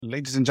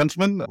Ladies and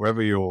gentlemen,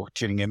 wherever you're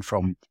tuning in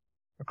from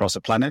across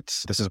the planet,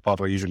 this is a part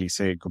where I usually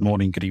say good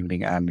morning, good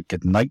evening, and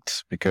good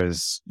night,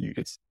 because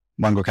it's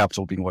Mango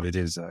Capital being what it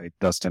is, it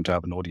does tend to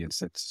have an audience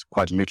that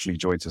quite literally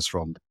joins us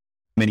from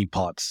many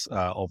parts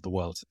of the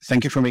world.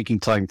 Thank you for making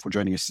time for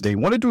joining us today. I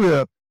want to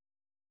do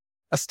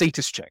a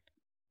status check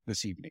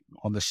this evening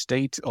on the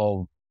state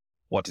of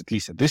what, at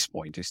least at this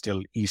point, is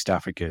still East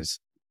Africa's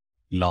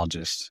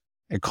largest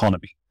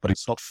economy, but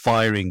it's not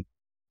firing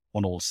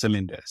on all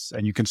cylinders.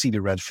 And you can see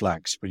the red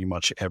flags pretty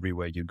much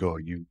everywhere you go.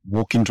 You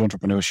walk into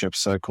entrepreneurship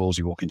circles,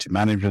 you walk into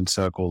management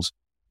circles,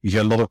 you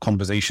hear a lot of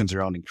conversations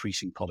around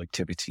increasing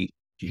productivity.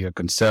 You hear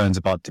concerns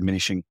about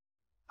diminishing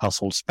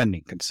household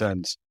spending,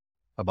 concerns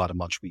about a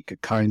much weaker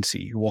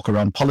currency. You walk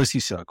around policy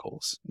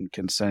circles and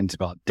concerns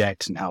about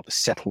debt and how to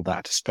settle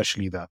that,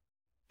 especially the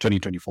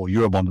 2024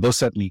 Eurobond. Those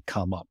certainly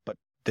come up, but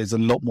there's a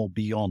lot more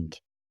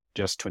beyond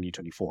just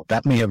 2024.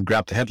 That may have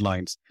grabbed the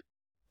headlines,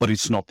 but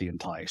it's not the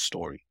entire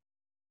story.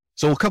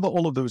 So we'll cover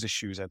all of those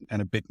issues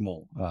and a bit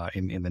more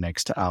in the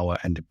next hour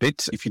and a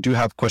bit. If you do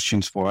have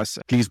questions for us,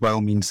 please by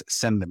all means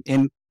send them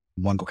in.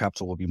 Mango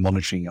Capital will be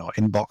monitoring our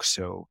inbox,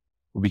 so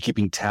we'll be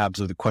keeping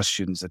tabs of the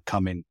questions that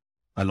come in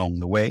along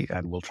the way,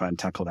 and we'll try and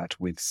tackle that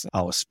with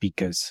our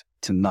speakers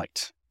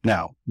tonight.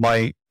 Now,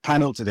 my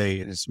panel today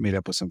is made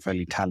up of some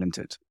fairly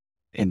talented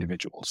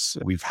individuals.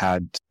 We've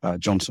had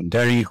Johnson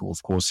Derry, who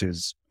of course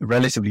is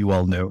relatively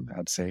well known,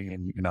 I'd say,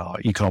 in our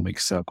economic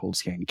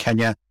circles here in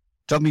Kenya.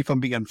 Tell me if I'm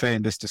being unfair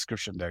in this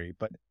description, Derry,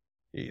 but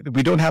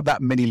we don't have that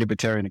many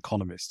libertarian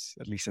economists,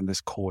 at least in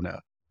this corner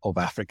of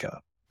Africa.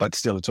 But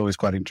still, it's always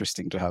quite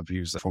interesting to have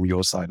views from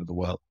your side of the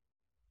world.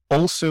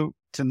 Also,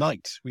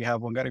 tonight, we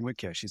have Wangari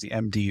Maathai. She's the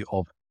MD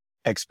of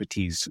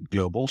Expertise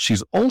Global.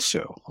 She's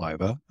also,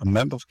 however, a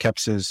member of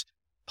KEPSA's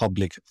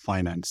Public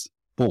Finance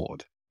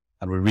Board.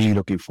 And we're really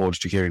looking forward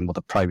to hearing what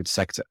the private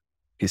sector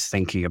is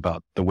thinking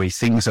about the way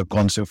things have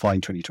gone so far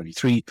in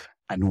 2023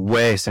 and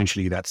where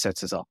essentially that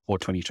sets us up for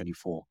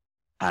 2024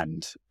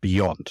 and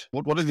beyond.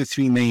 What are the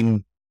three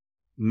main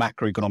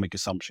macroeconomic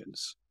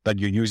assumptions that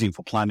you're using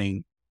for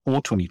planning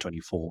for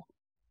 2024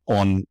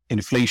 on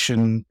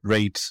inflation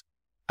rates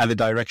and the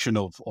direction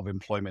of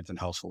employment and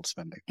household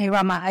spending? Hey,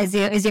 Rama, is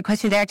your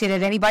question directed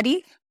at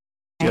anybody?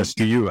 Yes,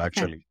 to you,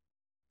 actually.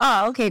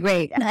 Oh, okay,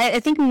 great.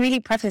 I think we really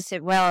prefaced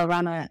it well,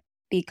 Rama,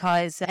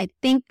 because I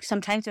think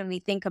sometimes when we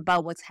think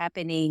about what's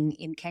happening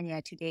in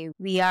Kenya today,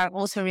 we are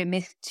also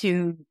remiss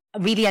to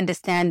really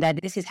understand that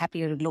this is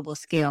happening at a global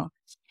scale.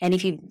 And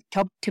if you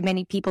talk to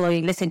many people or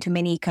you listen to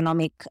many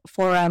economic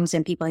forums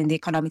and people in the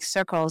economic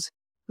circles,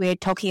 we're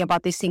talking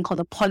about this thing called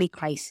the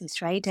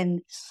polycrisis, right?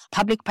 And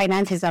public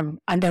finances are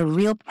under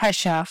real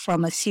pressure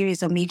from a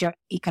series of major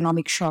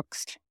economic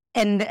shocks.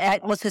 And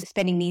also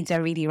spending needs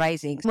are really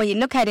rising. When you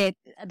look at it,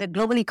 the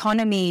global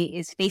economy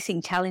is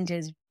facing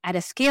challenges at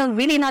a scale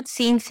really not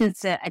seen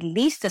since at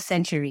least a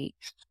century,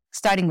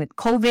 starting with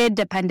COVID,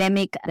 the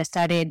pandemic that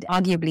started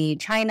arguably in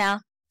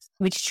China,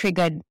 which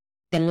triggered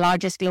the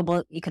largest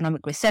global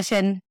economic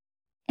recession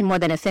in more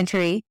than a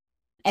century.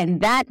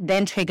 And that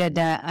then triggered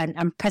an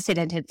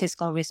unprecedented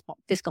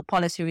fiscal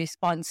policy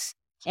response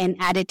and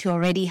added to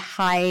already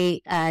high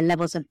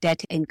levels of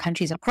debt in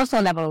countries across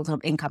all levels of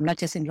income, not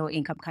just in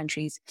low-income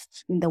countries.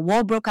 The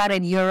war broke out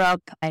in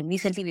Europe, and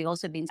recently we've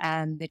also been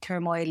the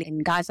turmoil in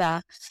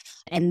Gaza.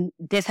 And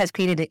this has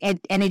created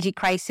an energy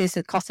crisis,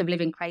 a cost of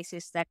living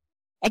crisis that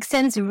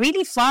extends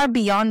really far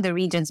beyond the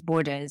region's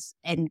borders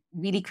and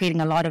really creating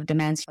a lot of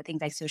demands for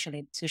things like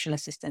social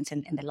assistance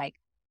and the like.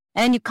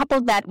 And then you couple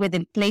that with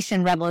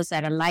inflation levels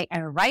that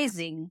are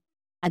rising,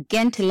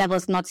 again, to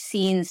levels not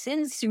seen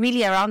since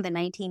really around the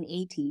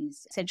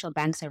 1980s. Central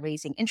banks are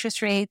raising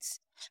interest rates.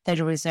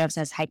 Federal Reserve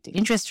has hiked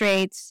interest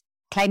rates.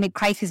 Climate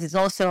crisis is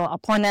also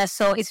upon us.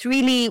 So it's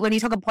really, when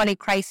you talk about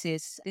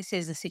polycrisis, this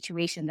is a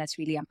situation that's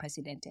really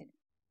unprecedented.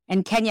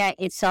 And Kenya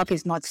itself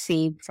is not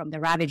saved from the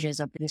ravages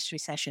of this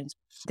recession.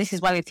 This is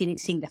why we're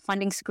seeing the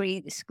funding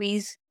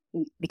squeeze.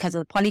 Because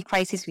of the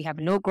polycrisis, we have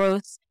low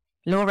growth,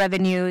 low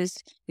revenues.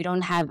 We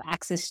don't have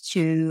access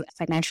to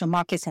financial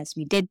markets as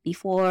we did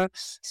before.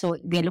 So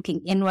we're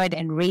looking inward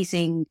and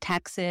raising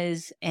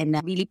taxes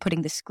and really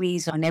putting the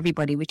squeeze on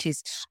everybody, which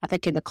is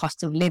affecting the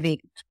cost of living.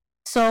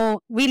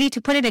 So really,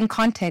 to put it in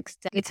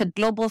context, it's a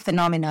global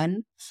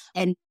phenomenon.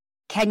 And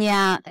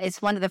Kenya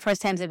is one of the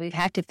first times that we've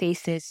had to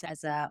face this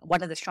as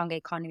one of the stronger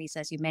economies,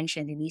 as you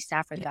mentioned, in East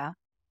Africa.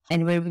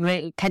 And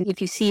if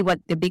you see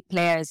what the big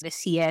players, the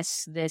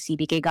CS, the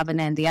CBK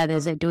governor and the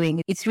others are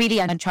doing, it's really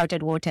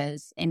uncharted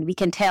waters. And we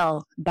can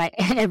tell by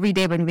every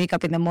day when we wake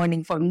up in the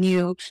morning from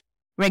new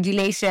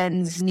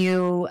regulations,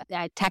 new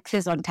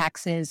taxes on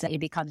taxes, it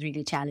becomes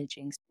really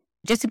challenging.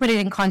 Just to put it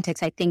in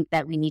context, I think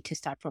that we need to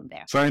start from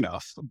there. Fair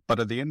enough.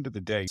 But at the end of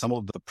the day, some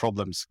of the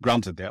problems,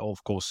 granted, they're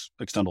of course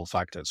external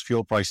factors.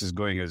 Fuel prices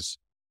going as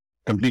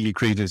completely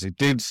crazy as it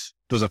did,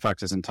 those are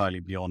factors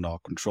entirely beyond our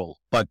control.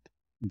 But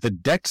the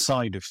debt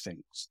side of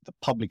things, the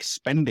public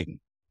spending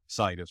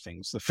side of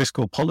things, the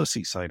fiscal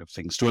policy side of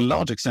things, to a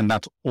large extent,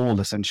 that's all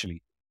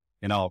essentially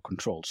in our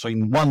control. So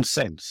in one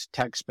sense,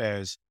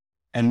 taxpayers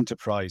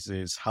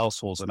enterprises,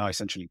 households are now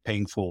essentially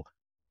paying for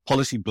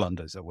policy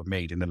blunders that were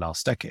made in the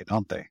last decade,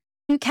 aren't they?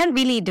 You can't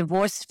really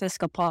divorce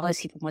fiscal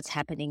policy from what's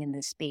happening in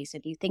this space.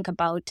 If you think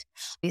about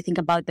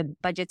the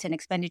budgets and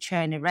expenditure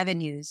and the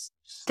revenues.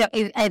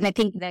 And I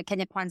think the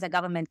Kenya Kwanza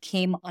government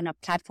came on a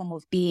platform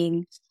of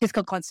being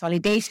fiscal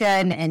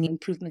consolidation and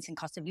improvements in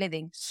cost of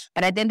living.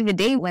 But at the end of the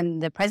day, when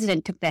the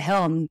president took the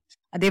helm,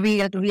 the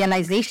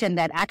realization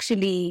that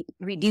actually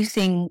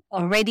reducing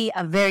already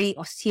a very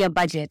austere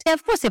budget,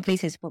 of course, there are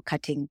places for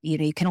cutting.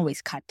 You can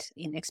always cut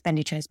in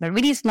expenditures, but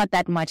really it's not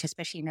that much,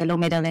 especially in a low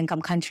middle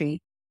income country.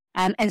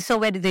 And so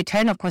where do they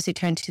turn? Of course, they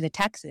turn to the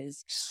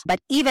taxes.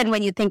 But even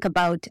when you think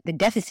about the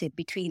deficit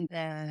between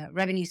the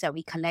revenues that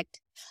we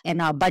collect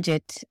and our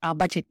budget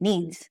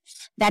needs,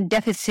 that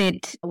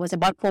deficit was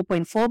about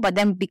 4.4. But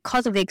then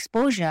because of the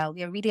exposure,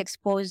 we are really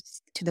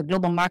exposed to the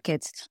global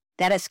markets.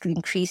 That has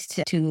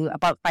increased to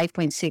about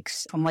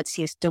 5.6 from what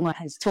CS Dunga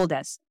has told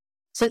us.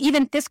 So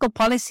even fiscal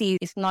policy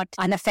is not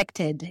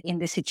unaffected in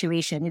this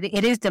situation.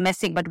 It is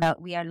domestic,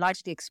 but we are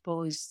largely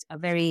exposed, a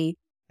very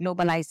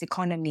globalized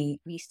economy.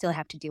 We still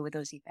have to deal with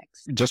those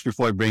effects. Just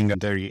before I bring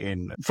Derry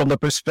in, from the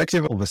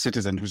perspective of a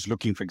citizen who's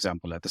looking, for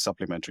example, at the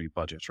supplementary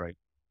budget, right?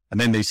 And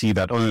then they see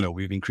that, oh, no,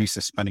 we've increased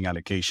the spending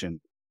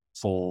allocation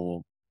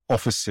for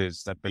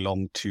offices that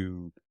belong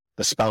to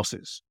the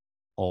spouses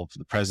of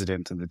the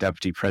president and the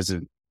deputy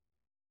president.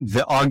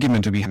 The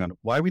argument to be, hang on,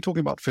 why are we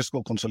talking about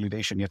fiscal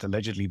consolidation, yet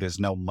allegedly there's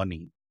now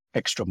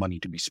extra money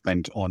to be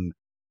spent on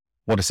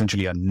what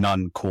essentially are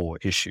non-core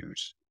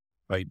issues?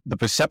 Right? The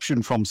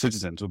perception from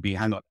citizens will be,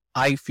 hang on,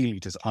 I feel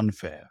it is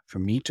unfair for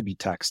me to be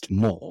taxed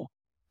more,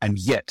 and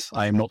yet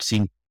I am not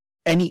seeing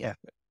any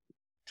effort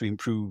to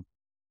improve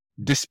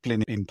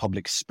discipline in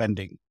public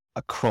spending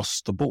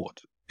across the board.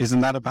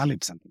 Isn't that a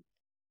valid sentiment?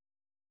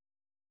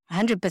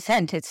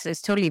 100%.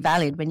 It's totally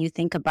valid when you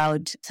think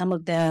about some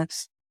of the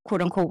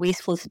quote unquote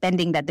wasteful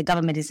spending that the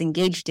government is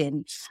engaged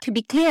in. To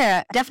be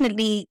clear,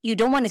 definitely you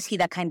don't want to see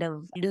that kind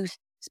of loose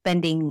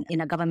spending in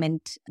a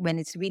government when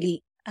it's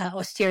really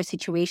austere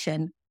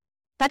situation.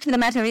 Fact of the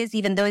matter is,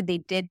 even though they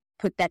did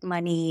put that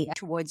money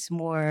towards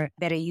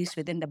better use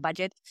within the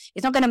budget,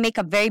 it's not going to make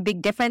a very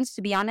big difference,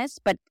 to be honest,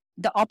 but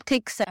the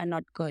optics are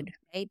not good,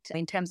 right?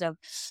 In terms of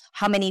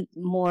how many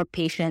more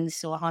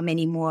patients or how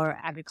many more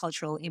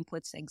agricultural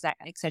inputs,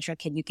 et cetera,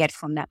 can you get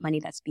from that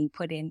money that's being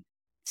put in.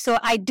 So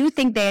I do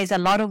think there's a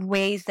lot of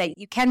ways that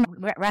you can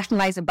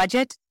rationalize a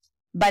budget.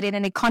 But in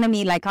an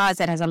economy like ours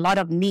that has a lot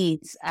of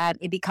needs,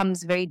 it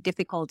becomes very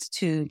difficult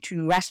to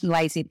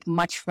rationalize it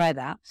much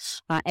further.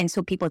 And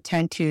so people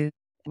turn to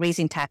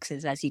raising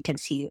taxes, as you can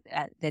see,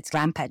 that's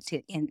rampant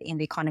in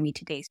the economy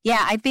today.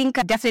 Yeah, I think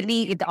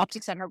definitely the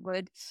optics are not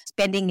good.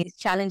 Spending is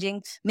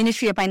challenging.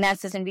 Ministry of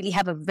Finance doesn't really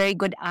have a very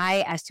good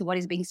eye as to what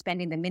is being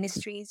spent in the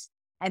ministries.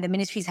 And the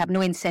ministries have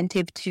no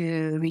incentive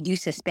to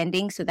reduce the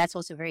spending. So that's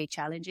also very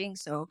challenging.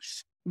 So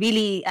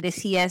really, the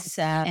CS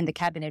and the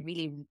cabinet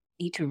really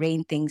need to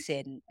rein things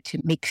in to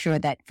make sure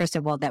that, first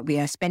of all, that we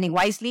are spending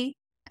wisely,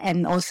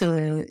 and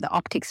also the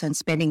optics on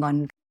spending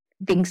on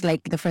things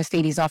like the First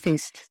Lady's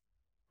office,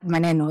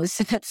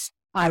 manenos,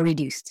 are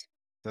reduced.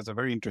 There's a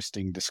very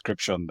interesting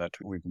description that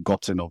we've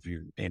gotten of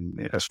you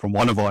as from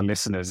one of our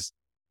listeners.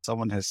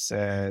 Someone has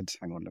said,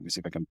 hang on, let me see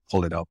if I can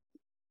pull it up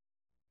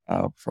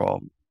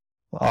from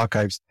the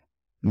archives.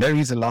 There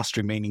is a last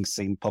remaining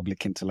sane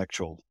public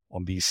intellectual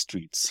on these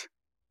streets.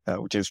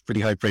 Which is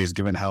pretty high praise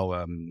given how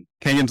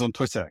Kenyans on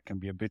Twitter can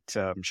be a bit,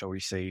 shall we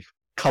say,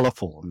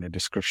 colorful in their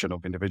description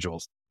of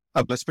individuals.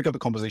 Let's pick up the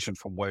conversation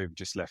from where we've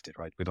just left it,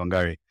 right, with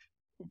Wangari.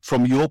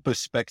 From your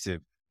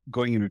perspective,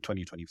 going into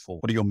 2024,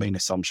 what are your main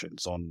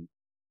assumptions on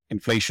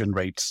inflation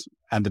rates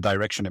and the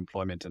direction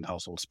employment and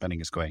household spending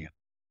is going in?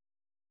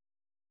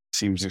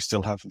 Seems we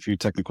still have a few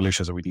technical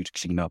issues that we need to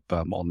clean up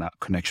on that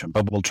connection,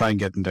 but we'll try and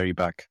get Nderi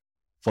back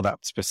for that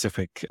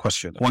specific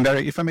question.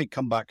 Wangari, if I may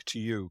come back to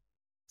you,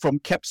 from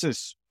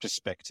KEPS's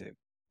perspective,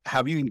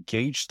 have you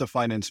engaged the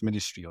finance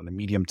ministry on the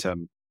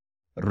medium-term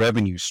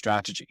revenue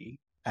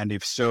strategy? And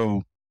if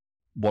so,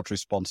 what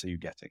response are you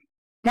getting?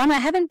 Rana, I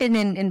haven't been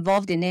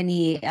involved in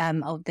any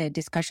of the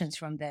discussions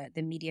from the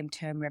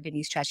medium-term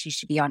revenue strategy,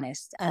 to be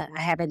honest. I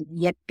haven't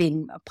yet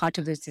been a part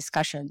of those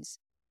discussions.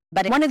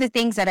 But one of the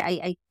things that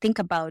I think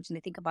about, and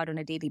I think about on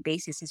a daily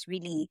basis, is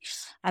really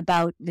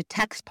about the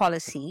tax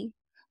policy.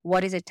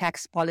 What is a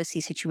tax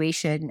policy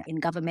situation in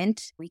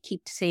government? We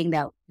keep saying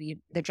that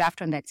the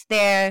draft one that's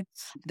there,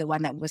 the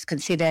one that was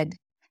considered,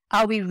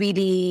 are we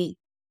really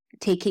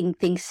taking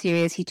things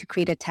seriously to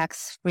create a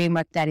tax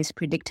framework that is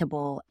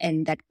predictable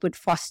and that would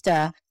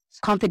foster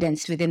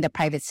confidence within the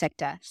private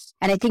sector?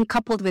 And I think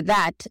coupled with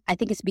that, I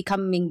think it's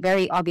becoming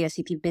very obvious,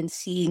 if you've been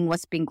seeing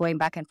what's been going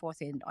back and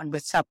forth on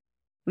WhatsApp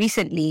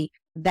recently,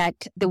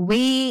 that the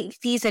way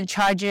fees and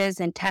charges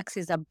and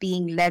taxes are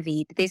being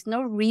levied, there's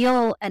no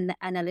real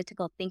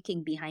analytical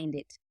thinking behind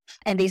it.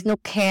 And there's no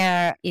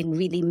care in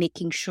really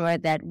making sure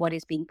that what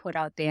is being put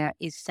out there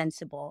is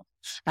sensible.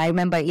 I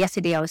remember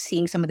yesterday I was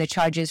seeing some of the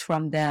charges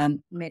from the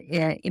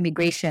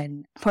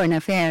Immigration Foreign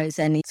Affairs,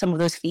 and some of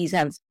those fees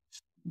have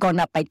gone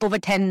up by over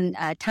 10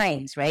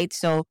 times, right?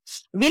 So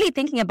really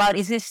thinking about,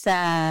 is this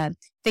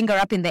finger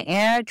up in the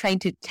air, trying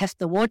to test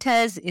the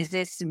waters? Is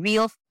this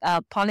real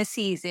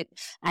policy? Is it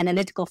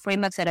analytical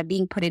frameworks that are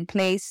being put in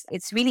place?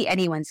 It's really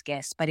anyone's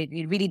guess, but it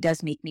really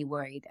does make me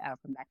worried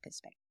from that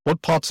perspective.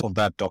 What parts of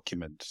that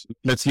document,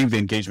 let's leave the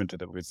engagement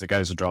with the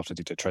guys who drafted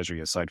it to Treasury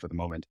aside for the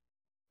moment,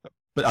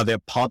 but are there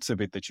parts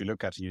of it that you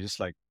look at and you're just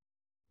like,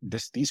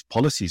 these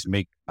policies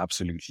make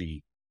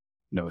absolutely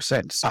no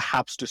sense?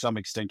 Perhaps to some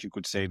extent you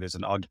could say there's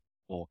an argument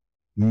for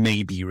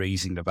maybe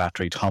raising the VAT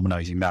rate,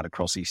 harmonizing that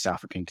across the East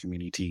African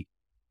community.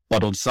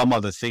 But on some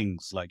other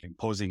things, like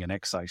imposing an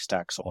excise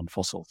tax on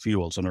fossil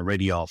fuels, when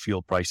already our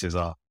fuel prices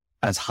are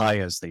as high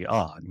as they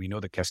are, and we know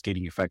the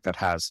cascading effect that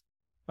has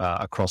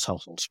across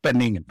household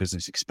spending and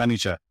business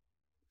expenditure,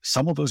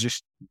 some of those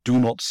just do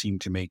not seem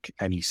to make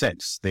any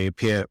sense. They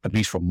appear, at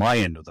least from my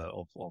end of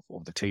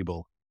the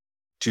table,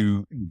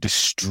 to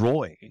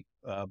destroy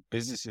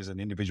businesses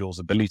and individuals'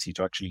 ability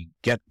to actually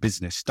get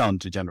business done,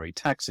 to generate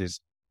taxes,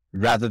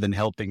 rather than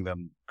helping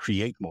them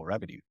create more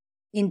revenue.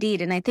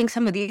 Indeed. And I think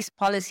some of these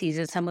policies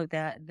and some of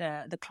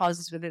the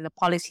clauses within the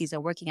policies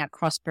are working at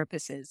cross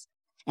purposes.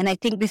 And I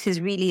think this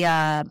is really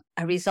a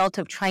result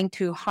of trying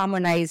to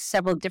harmonize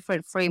several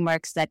different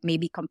frameworks that may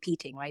be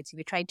competing, right? So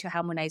you're trying to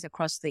harmonize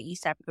across the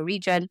East Africa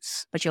region,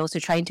 but you're also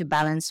trying to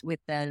balance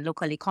with the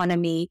local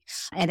economy,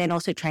 and then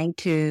also trying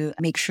to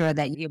make sure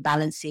that you're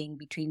balancing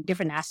between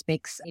different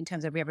aspects in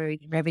terms of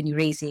revenue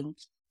raising.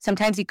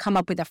 Sometimes you come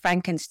up with a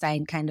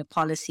Frankenstein kind of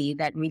policy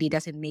that really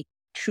doesn't make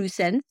true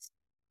sense.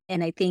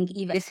 And I think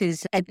even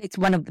it's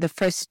one of the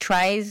first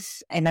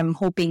tries, and I'm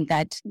hoping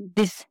that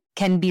this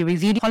can be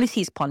reviewed.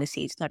 Policy is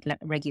policy. It's not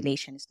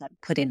regulation. It's not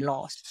put in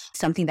law.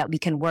 Something that we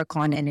can work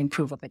on and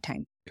improve over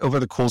time. Over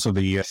the course of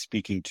the year,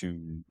 speaking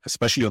to,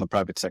 especially on the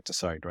private sector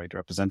side, right,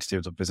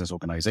 representatives of business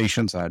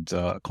organizations, I had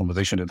a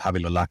conversation with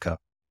Javi Lalaka,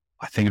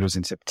 I think it was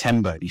in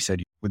September. And he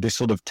said, with this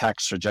sort of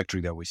tax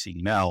trajectory that we're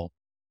seeing now,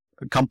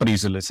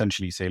 companies will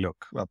essentially say,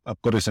 look,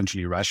 I've got to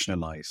essentially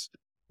rationalize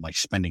my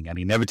spending. And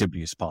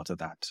inevitably, as part of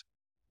that,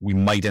 we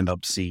might end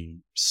up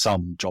seeing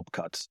some job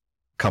cuts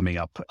coming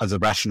up as a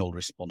rational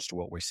response to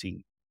what we're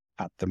seeing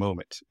at the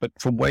moment. But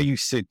from where you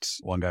sit,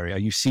 Wangari, are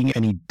you seeing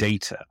any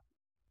data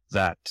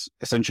that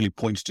essentially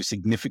points to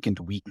significant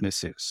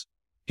weaknesses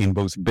in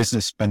both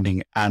business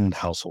spending and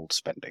household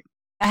spending?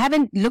 I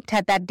haven't looked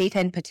at that data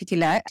in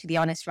particular, to be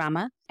honest,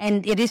 Rama.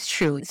 And it is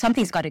true.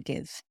 Something's got to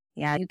give.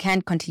 Yeah, you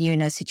can't continue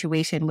in a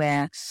situation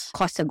where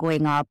costs are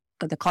going up,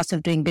 the cost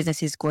of doing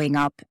business is going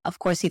up. Of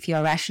course, if you're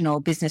a rational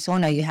business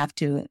owner, you have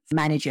to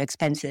manage your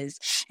expenses.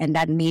 And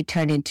that may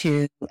turn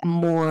into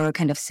more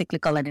kind of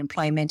cyclical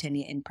unemployment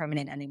and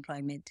permanent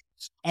unemployment.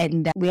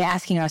 And we're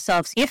asking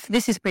ourselves, if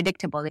this is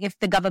predictable, if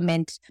the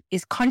government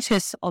is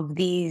conscious of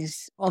the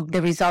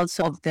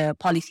results of the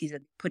policies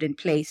that put in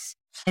place,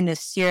 and the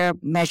SEER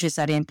measures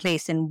that are in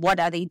place, and what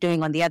are they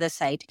doing on the other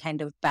side to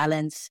kind of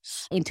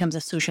balance in terms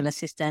of social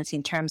assistance,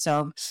 in terms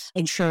of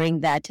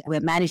ensuring that we're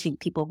managing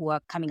people who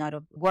are coming out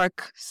of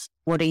work?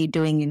 What are you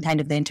doing in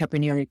kind of the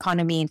entrepreneurial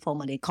economy,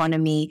 informal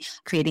economy,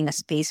 creating a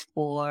space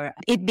for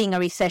it being a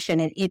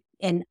recession,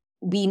 and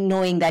we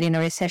knowing that in a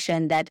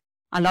recession that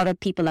a lot of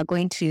people are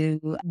going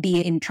to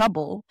be in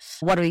trouble?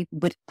 What are we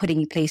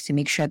putting in place to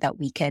make sure that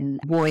we can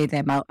buoy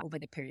them out over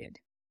the period?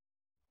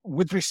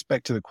 With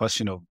respect to the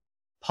question of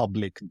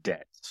public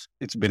debt,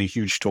 it's been a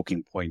huge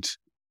talking point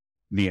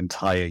the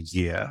entire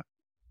year,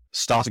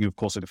 starting, of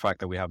course, with the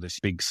fact that we have this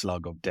big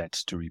slug of debt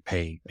to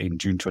repay in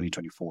June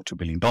 2024, $2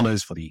 billion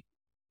for the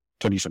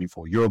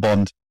 2024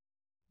 Eurobond.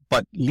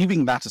 But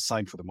leaving that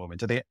aside for the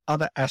moment, are there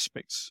other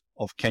aspects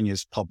of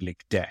Kenya's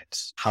public debt,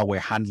 how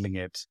we're handling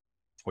it,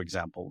 for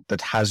example,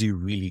 that has you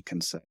really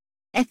concerned?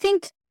 I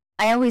think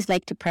I always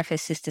like to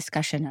preface this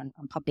discussion on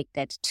public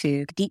debt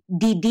to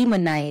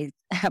demonize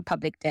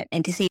public debt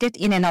and to say that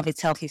in and of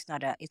itself is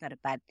not a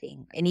bad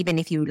thing. And even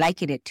if you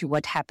liken it to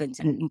what happens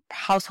in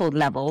household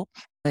level,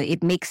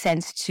 it makes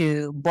sense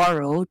to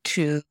borrow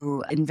to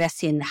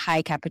invest in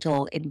high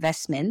capital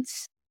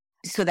investments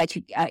so that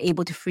you are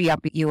able to free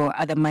up your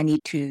other money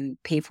to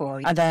pay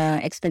for other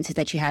expenses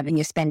that you have in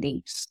your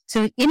spending.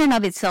 So in and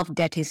of itself,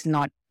 debt is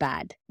not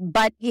bad,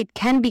 but it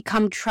can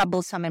become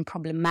troublesome and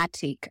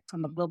problematic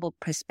from a global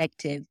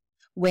perspective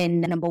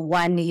when, number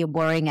one, you're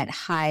borrowing at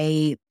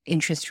high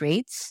interest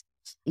rates.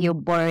 You're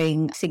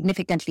borrowing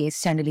significantly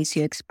externally,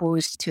 so you're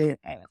exposed to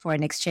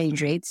foreign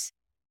exchange rates.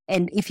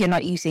 And if you're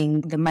not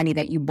using the money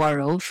that you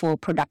borrow for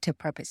productive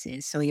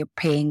purposes, so you're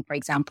paying, for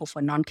example,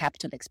 for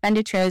non-capital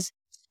expenditures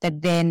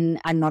that then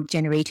are not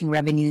generating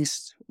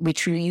revenues,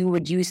 which you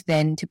would use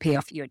then to pay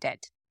off your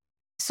debt.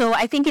 So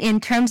I think in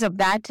terms of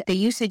that, the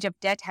usage of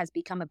debt has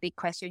become a big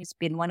question. It's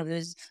been one of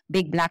those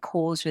big black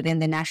holes within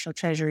the National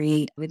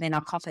Treasury, within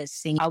our coffers,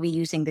 saying, are we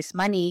using this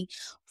money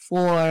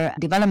for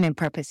development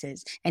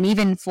purposes? And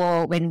even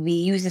for when we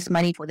use this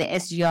money for the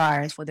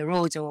SGRs, for the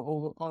roads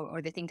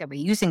or the things that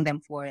we're using them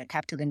for,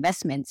 capital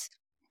investments,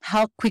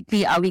 how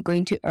quickly are we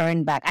going to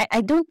earn back?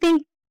 I don't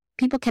think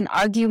people can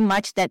argue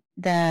much that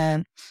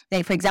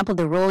for example,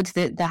 the roads,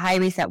 the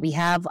highways that we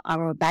have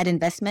are a bad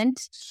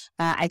investment.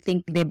 I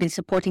think they've been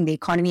supporting the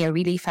economy, a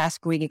really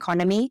fast growing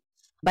economy.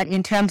 But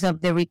in terms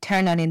of the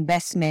return on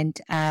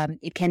investment,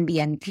 it can be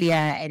unclear,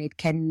 and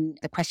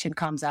the question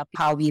comes up,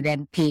 how are we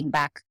then paying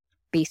back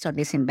based on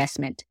this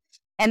investment?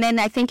 And then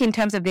I think in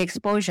terms of the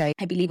exposure,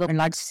 I believe a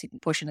large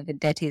portion of the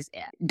debt is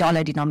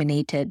dollar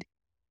denominated.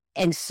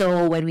 And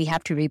so when we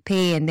have to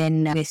repay and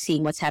then we're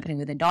seeing what's happening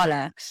with the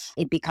dollar,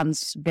 it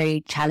becomes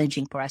very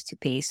challenging for us to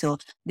pay. So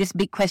this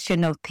big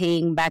question of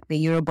paying back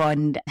the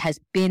Eurobond has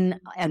been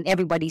on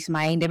everybody's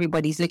mind.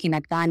 Everybody's looking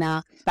at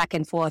Ghana back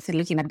and forth, and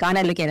looking at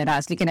Ghana, looking at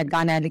us, looking at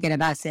Ghana, looking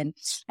at us. And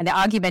the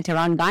argument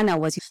around Ghana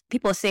was,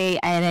 people say,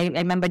 and I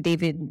remember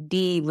David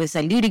D was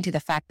alluding to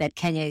the fact that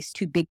Kenya is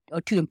too big or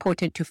too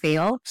important to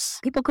fail.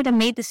 People could have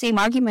made the same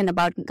argument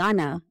about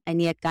Ghana, and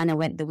yet Ghana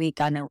went the way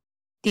Ghana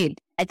did.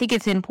 I think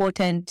it's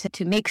important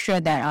to make sure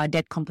that our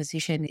debt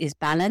composition is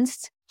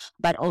balanced,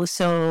 but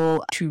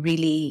also to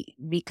really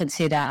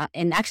reconsider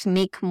and actually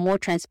make more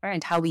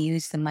transparent how we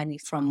use the money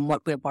from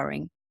what we're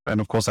borrowing. And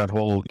of course, that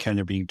whole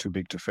Kenya being too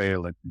big to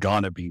fail and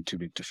Ghana being too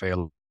big to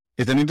fail,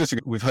 it's an interesting,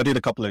 we've heard it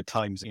a couple of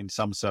times in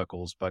some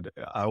circles, but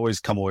I always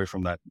come away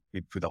from that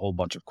with a whole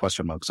bunch of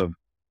question marks of,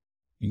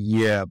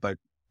 yeah, but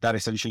that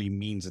essentially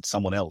means that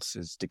someone else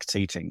is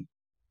dictating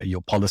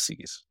your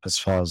policies as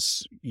far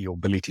as your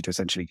ability to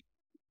essentially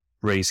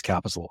raise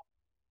capital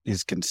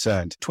is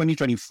concerned.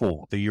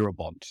 2024, the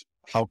Eurobond,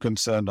 how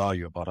concerned are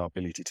you about our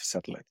ability to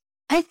settle it?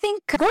 I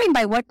think going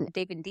by what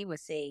David D was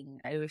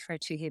saying, I refer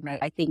to him,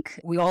 I think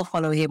we all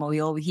follow him, or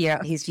we all hear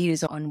his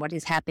views on what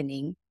is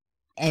happening.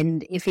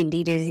 And if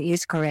indeed it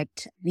is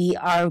correct, we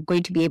are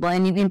going to be able,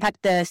 and in fact,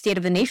 the State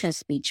of the Nation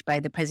speech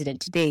by the president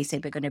today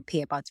said we're going to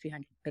pay about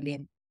 $300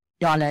 billion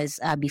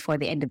before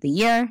the end of the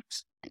year.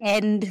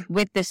 And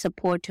with the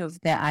support of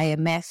the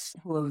IMF,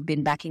 who have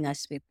been backing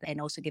us with,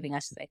 and also giving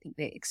us, I think,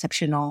 the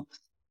exceptional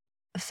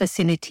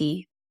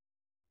facility,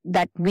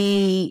 that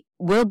we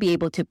will be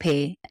able to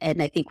pay,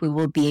 and I think we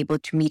will be able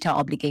to meet our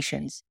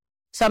obligations.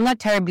 So I'm not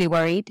terribly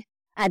worried.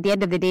 At the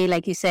end of the day,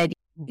 like you said,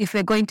 if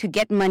we're going to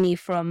get money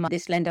from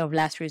this lender of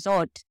last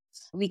resort,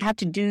 we have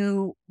to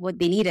do what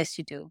they need us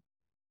to do.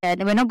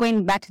 And we're not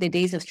going back to the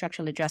days of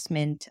structural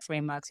adjustment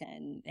frameworks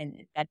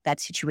and that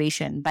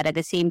situation. But at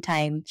the same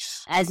time,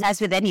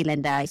 as with any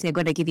lender, if they're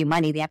going to give you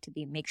money, they have to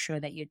make sure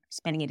that you're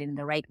spending it in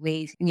the right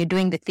ways and you're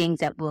doing the things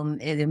that will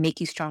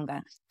make you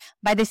stronger.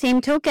 By the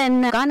same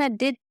token, Ghana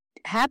did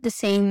have the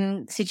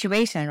same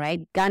situation, right?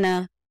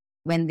 Ghana,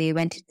 when they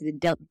went to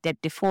the debt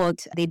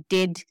default, they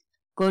did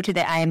go to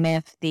the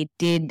IMF. They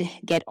did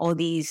get all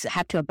these,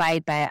 have to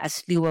abide by a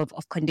slew of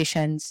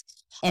conditions.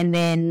 And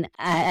then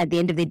at the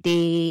end of the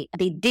day,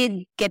 they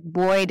did get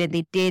buoyed and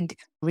they did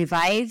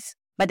revise,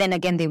 but then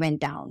again, they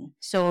went down.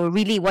 So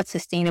really what's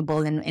sustainable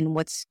and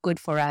what's good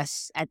for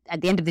us, at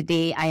the end of the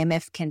day,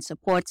 IMF can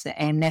support, the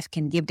IMF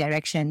can give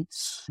direction,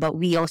 but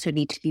we also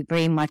need to be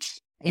very much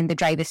in the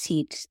driver's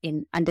seat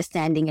in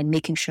understanding and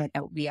making sure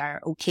that we are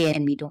okay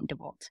and we don't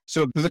default.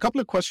 So there's a couple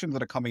of questions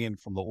that are coming in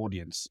from the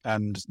audience,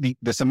 and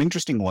there's some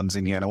interesting ones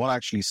in here. And I want to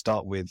actually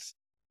start with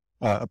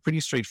a pretty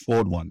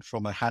straightforward one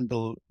from a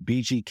handle.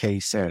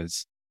 BGK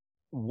says,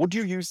 would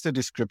you use the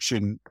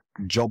description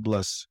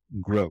jobless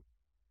growth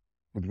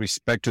with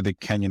respect to the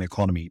Kenyan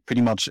economy,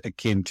 pretty much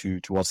akin to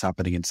what's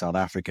happening in South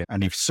Africa?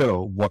 And if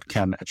so, what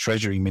can a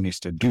treasury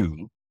minister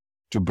do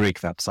to break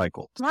that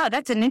cycle? Wow,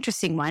 that's an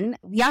interesting one.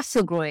 We are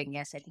still growing.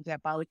 Yes, I think we're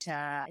about,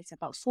 it's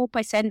about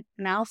 4%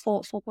 now,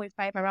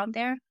 4.5 around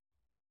there.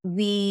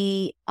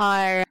 We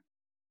are,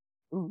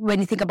 when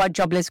you think about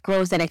jobless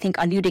growth, and I think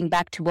alluding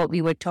back to what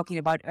we were talking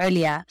about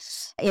earlier,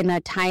 in a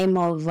time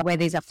of where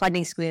there's a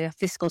funding squeeze, a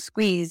fiscal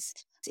squeeze,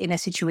 in a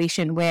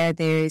situation where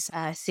there's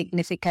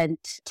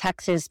significant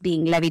taxes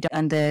being levied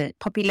on the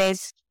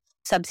populace,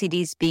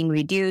 subsidies being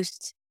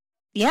reduced,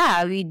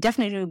 yeah, we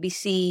definitely will be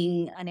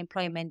seeing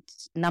unemployment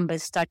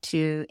numbers start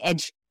to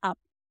edge up.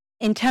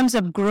 In terms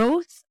of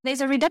growth, there's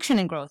a reduction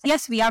in growth.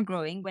 Yes, we are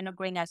growing. We're not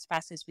growing as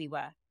fast as we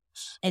were.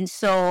 And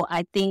so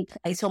I think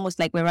it's almost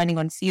like we're running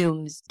on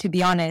fumes, to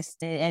be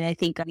honest. And I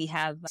think we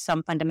have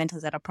some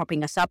fundamentals that are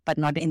propping us up, but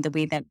not in the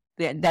way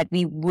that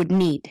we would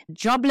need.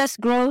 Jobless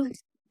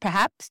growth,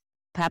 perhaps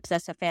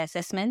that's a fair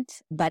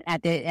assessment. But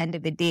at the end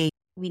of the day,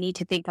 we need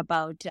to think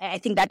about, I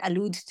think that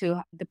alludes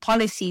to the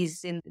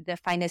policies in the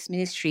finance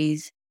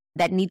ministries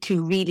that need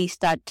to really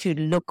start to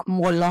look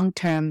more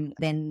long-term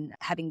than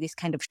having this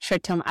kind of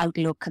short-term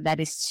outlook that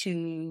is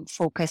too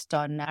focused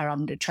on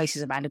around the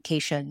choices of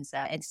allocations,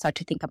 and start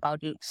to think about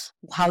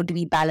how do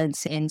we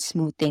balance and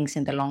smooth things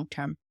in the long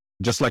term.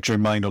 Just like to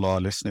remind all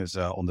our listeners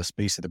on the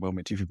space at the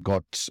moment, if you've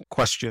got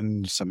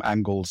questions, some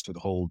angles to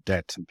the whole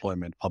debt,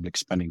 employment, public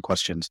spending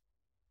questions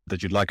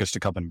that you'd like us to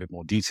cover in a bit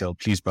more detail,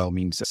 please by all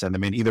means send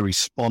them in. Either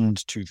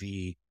respond to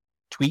the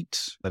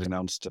tweet that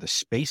announced the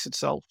space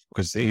itself,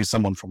 because there is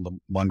someone from the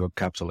Mango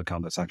Capital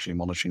account that's actually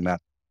monitoring that.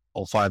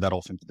 I'll fire that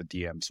off into the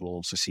DMs. We'll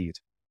also see it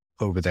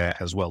over there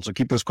as well. So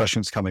keep those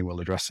questions coming. We'll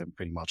address them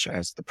pretty much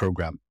as the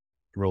program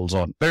rolls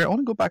on. Barry, I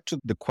want to go back to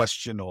the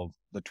question of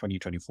the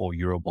 2024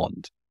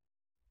 Eurobond,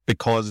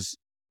 because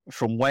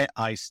from where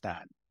I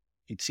stand,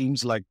 it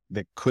seems like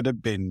there could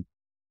have been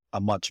a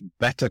much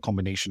better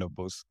combination of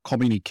both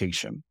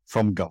communication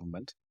from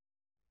government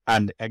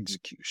and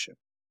execution.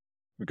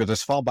 Because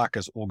as far back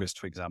as August,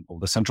 for example,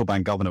 the central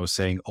bank governor was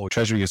saying, oh,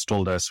 Treasury has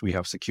told us we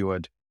have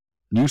secured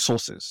new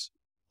sources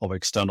of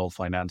external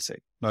financing.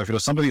 Now, if it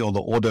was something on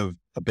the order of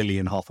 $1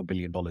 billion, $500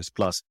 million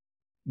plus,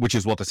 which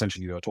is what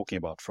essentially they were talking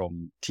about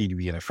from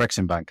TDB and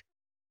Afrexim Bank,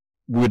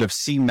 we would have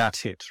seen that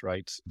hit,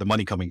 right? The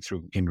money coming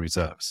through in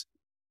reserves.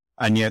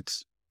 And yet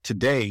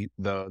today,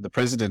 the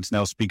president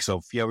now speaks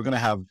of,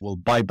 we'll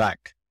buy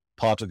back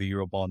part of the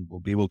Eurobond. We'll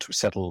be able to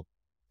settle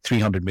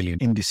 300 million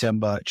in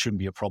December. It shouldn't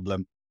be a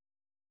problem.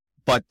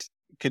 But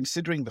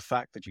considering the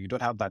fact that you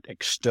don't have that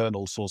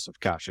external source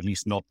of cash, at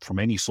least not from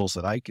any source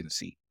that I can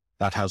see,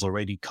 that has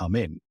already come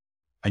in.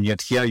 And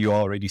yet here you are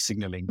already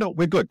signaling, no,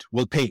 we're good.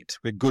 We'll pay it.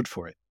 We're good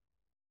for it.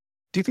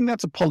 Do you think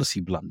that's a policy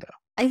blunder?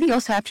 I think you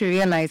also have to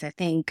realize, I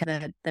think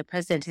that the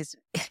president is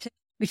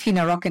between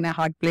a rock and a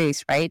hard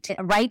place, right?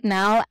 Right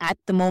now, at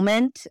the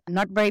moment,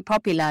 not very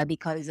popular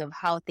because of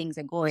how things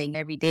are going.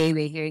 Every day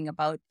we're hearing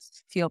about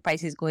fuel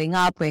prices going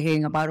up. We're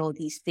hearing about all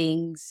these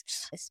things,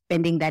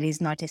 spending that is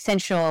not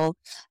essential.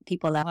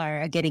 People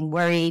are getting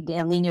worried.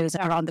 El Nino is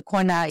around the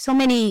corner. So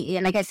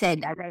many, like I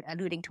said,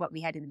 alluding to what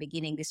we had in the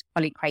beginning, this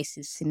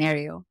polycrisis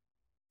scenario.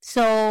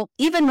 So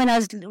even when I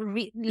was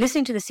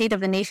listening to the State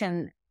of the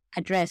Nation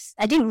address,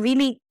 I didn't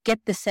really get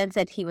the sense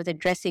that he was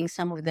addressing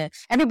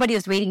everybody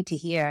was waiting to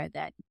hear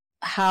that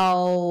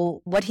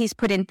what he's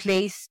put in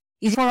place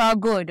is for our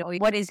good, or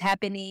what is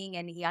happening,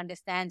 and he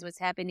understands what's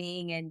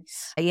happening. And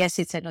yes,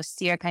 it's an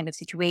austere kind of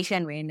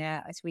situation. We're in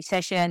a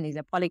recession, there's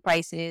a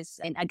polycrisis,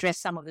 and address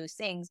some of those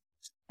things.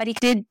 But he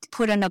did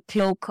put on a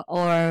cloak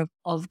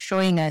of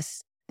showing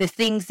us the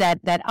things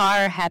that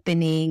are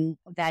happening,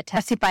 that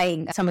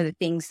justifying some of the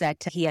things that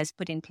he has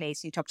put in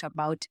place. He talked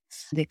about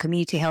the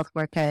community health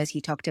workers. He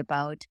talked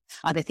about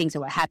other things that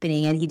were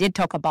happening. And he did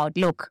talk about,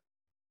 look,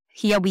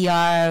 here we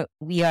are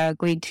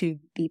going to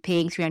be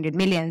paying 300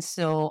 million.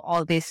 So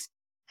all this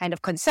kind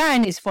of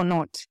concern is for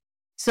naught.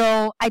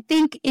 So I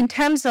think in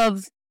terms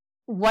of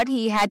what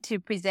he had to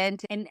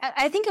present, and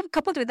I think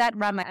coupled with that,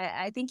 Ram,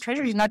 I think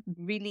Treasury is not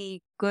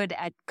really good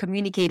at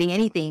communicating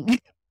anything.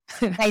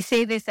 I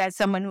say this as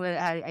someone who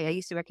I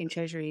used to work in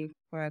Treasury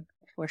for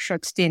a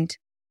short stint,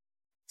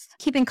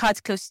 keeping cards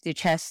close to the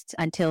chest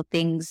until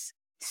things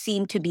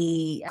seem to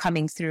be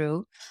coming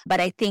through. But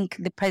I think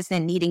the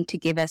president needing to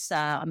give us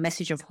a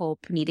message of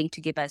hope, needing to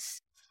give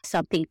us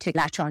something to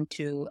latch on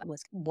to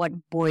was what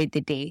buoyed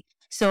the day.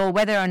 So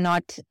whether or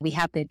not we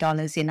have the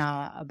dollars in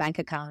our bank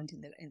account,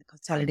 in the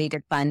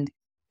consolidated fund,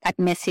 that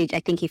message,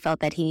 I think he felt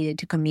that he needed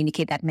to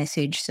communicate that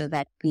message so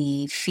that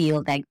we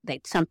feel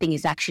that something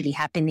is actually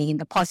happening in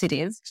the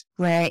positive,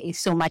 where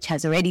so much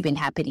has already been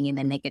happening in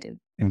the negative.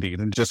 Indeed.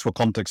 And just for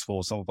context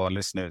for some of our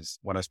listeners,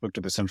 when I spoke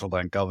to the central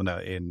bank governor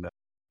in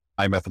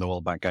IMF and the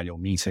World Bank annual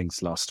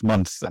meetings last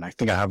month, and I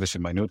think I have this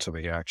in my notes over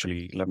here,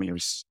 actually, let me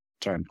just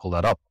try and pull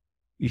that up.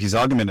 His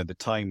argument at the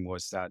time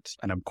was that,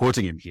 and I'm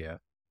quoting him here,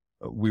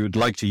 we would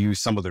like to use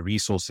some of the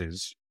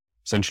resources,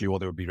 essentially what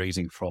they would be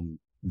raising from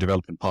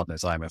development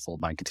partners, IMF, World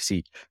Bank,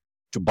 etc.,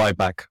 to buy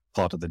back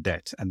part of the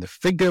debt. And the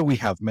figure we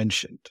have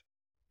mentioned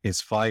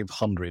is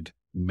 $500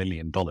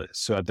 million.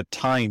 So at the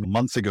time, a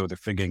month ago, the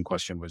figure in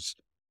question was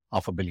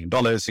 $500 million.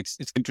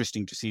 It's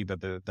interesting to see that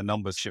the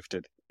numbers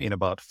shifted in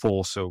about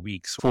 4-6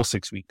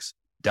 weeks,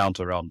 down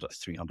to around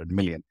 300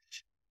 million.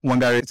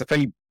 Wanga, it's a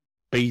fairly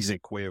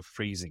basic way of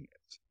phrasing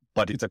it,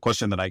 but it's a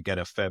question that I get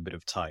a fair bit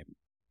of time.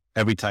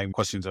 Every time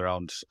questions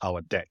around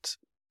our debt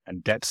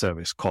and debt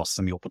service costs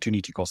and the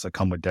opportunity costs that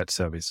come with debt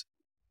service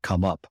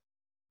come up.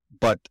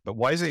 But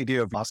why is the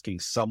idea of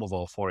asking some of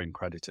our foreign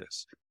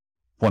creditors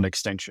for an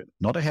extension?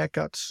 Not a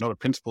haircut, not a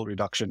principal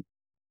reduction.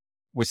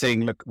 We're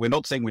saying, look, we're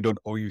not saying we don't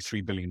owe you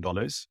 $3 billion.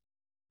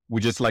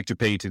 We just like to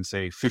pay it in,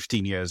 say,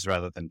 15 years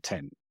rather than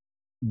 10.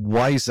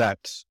 Why is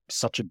that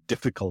such a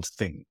difficult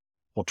thing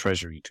for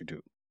Treasury to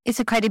do? It's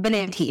a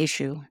credibility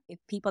issue. If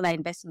people are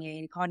investing in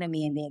an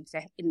economy and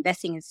they're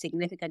investing in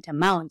significant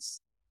amounts,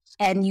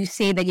 and you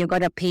say that you're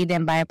going to pay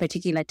them by a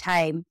particular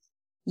time,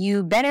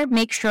 you better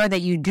make sure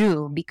that you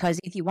do, because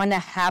if you want to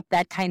have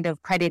that kind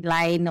of credit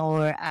line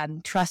or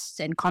trust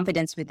and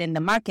confidence within the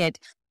market,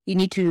 you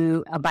need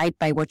to abide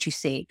by what you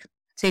say.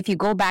 So if you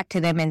go back to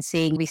them and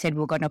saying, we said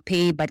we're going to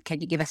pay, but can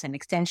you give us an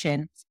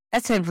extension?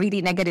 That's a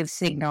really negative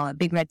signal, a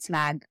big red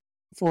flag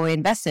for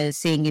investors,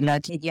 saying, you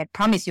had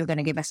promised you're going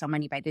to give us some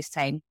money by this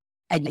time,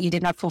 and you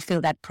did not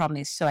fulfill that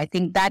promise. So I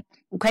think that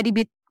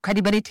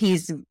credibility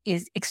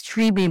is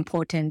extremely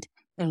important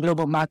in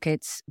global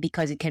markets,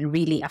 because it can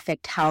really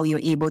affect how you're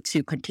able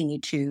to continue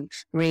to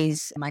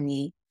raise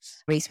money,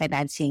 raise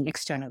financing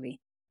externally.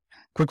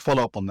 Quick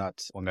follow-up on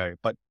that, Wanga.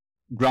 But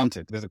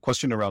granted, there's a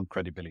question around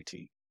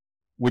credibility,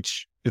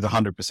 which is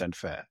 100%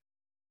 fair.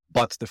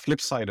 But the flip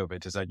side of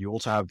it is that you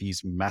also have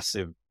these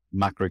massive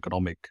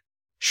macroeconomic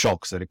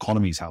shocks that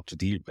economies have to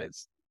deal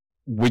with,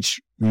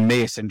 which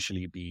may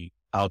essentially be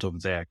out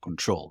of their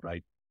control,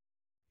 right?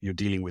 you're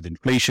dealing with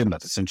inflation.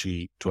 That's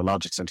essentially, to a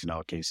large extent in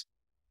our case,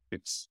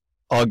 it's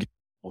argued,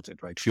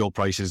 right? Fuel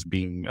prices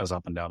being as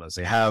up and down as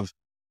they have,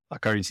 a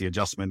currency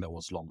adjustment that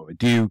was long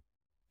overdue.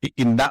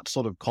 In that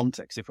sort of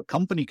context, if a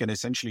company can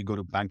essentially go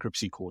to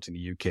bankruptcy court in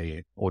the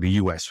UK or the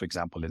US, for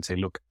example, and say,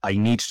 look, I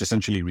need to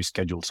essentially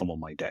reschedule some of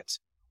my debts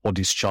or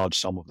discharge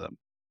some of them,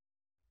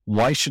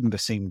 why shouldn't the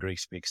same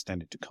grace be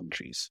extended to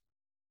countries?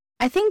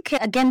 I think,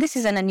 again, this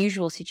is an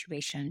unusual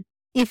situation.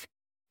 If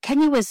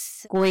Kenya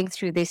was going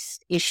through this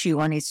issue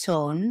on its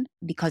own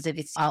because of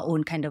its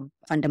own kind of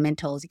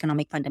fundamentals,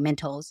 economic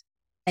fundamentals,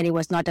 and it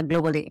was not a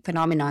global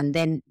phenomenon,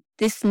 then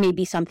this may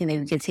be something that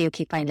we can say,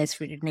 okay, fine, let's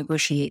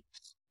negotiate.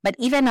 But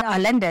even our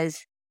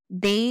lenders,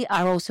 they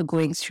are also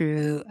going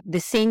through the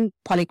same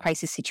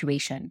polycrisis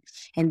situation,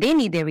 and they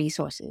need their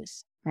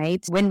resources,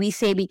 right? When we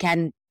say we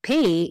can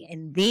pay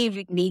and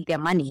they need their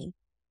money,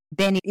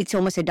 then it's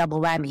almost a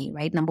double whammy,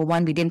 right? Number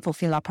one, we didn't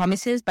fulfill our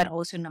promises, but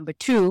also number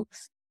two,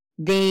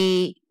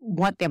 they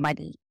want their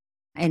money.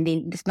 And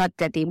it's not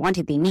that they want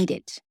it, they need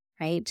it,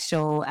 right?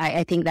 So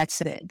I think that's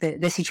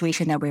the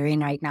situation that we're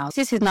in right now.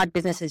 This is not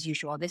business as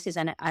usual. This is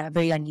a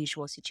very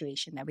unusual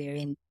situation that we're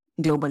in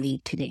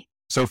globally today.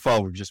 So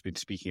far, we've just been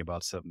speaking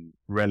about some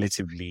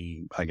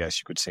relatively, I guess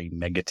you could say,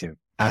 negative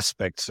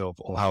aspects of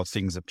how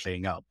things are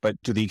playing out.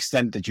 But to the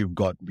extent that you've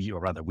got, we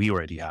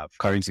already have,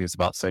 currency is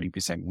about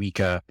 30%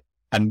 weaker.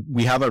 And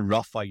we have a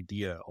rough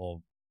idea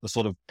of the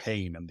sort of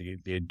pain and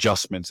the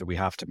adjustments that we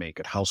have to make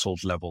at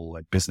household level,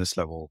 at business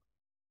level.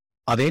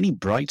 Are there any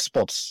bright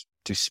spots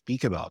to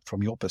speak about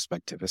from your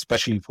perspective,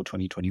 especially for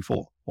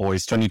 2024? Or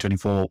is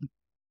 2024,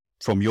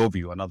 from your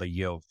view, another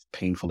year of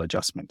painful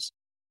adjustments?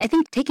 I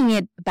think taking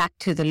it back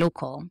to the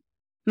local,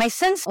 my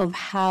sense of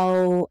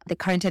how the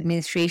current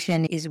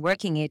administration is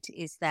working it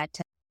is that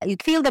you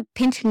feel the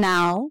pinch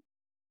now,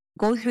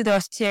 go through the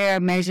austere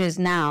measures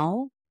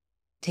now,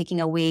 taking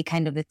away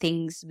kind of the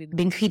things we've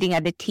been feeding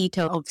at the teat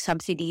of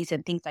subsidies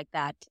and things like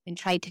that, and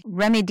try to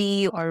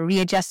remedy or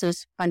readjust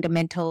those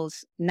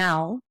fundamentals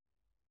now.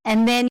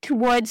 And then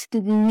towards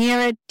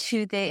nearer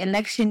to the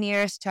election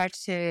year, start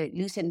to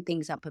loosen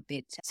things up a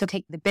bit. So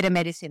take the bitter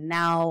medicine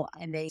now,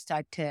 and they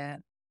start to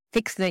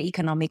fix the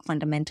economic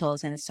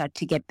fundamentals and start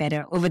to get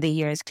better over the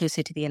years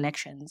closer to the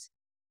elections.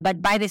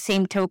 But by the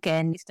same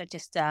token, it's not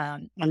just a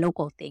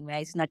local thing,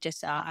 right? It's not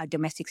just a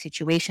domestic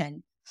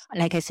situation.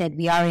 Like I said,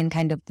 we are in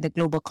kind of the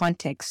global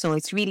context. So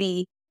it's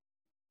really,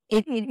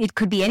 it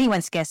could be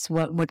anyone's guess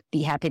what would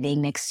be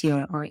happening next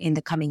year or in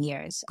the coming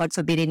years. God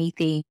forbid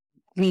anything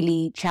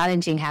really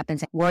challenging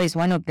happens. War is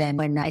one of them.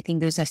 And I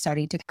think those are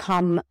starting to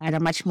come at a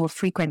much more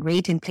frequent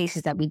rate in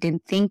places that we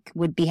didn't think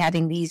would be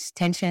having these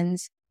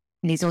tensions.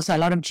 And there's also a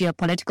lot of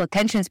geopolitical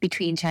tensions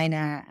between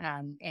China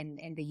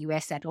and the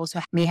US that also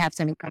may have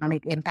some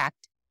economic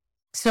impact.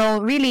 So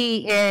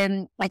really,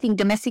 I think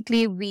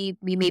domestically, we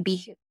may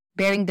be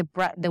bearing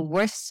the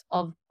worst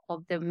of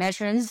the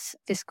measures,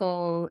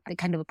 fiscal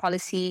kind of a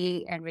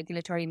policy and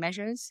regulatory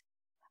measures.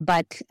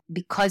 But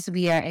because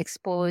we are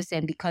exposed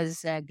and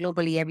because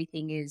globally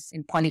everything is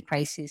in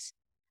polycrisis,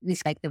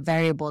 it's like the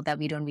variable that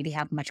we don't really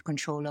have much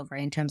control over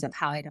in terms of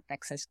how it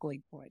affects us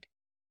going forward.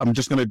 I'm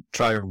just going to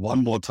try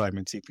one more time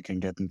and see if we can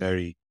get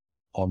Nderi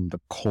on the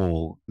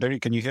call.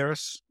 Nderi, can you hear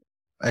us?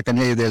 I can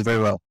hear you there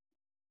very well.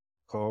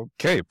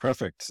 Okay,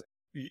 perfect.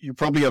 You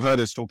probably have heard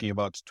us talking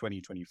about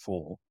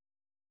 2024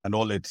 and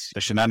all the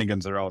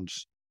shenanigans around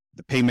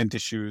the payment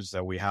issues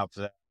that we have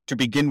there. To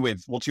begin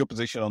with, what's your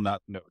position on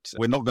that note?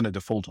 We're not going to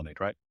default on it,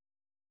 right?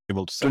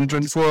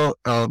 2024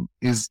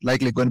 is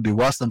likely going to be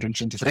worse than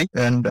 2023,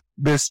 and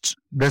based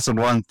on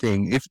one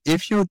thing.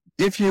 If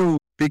you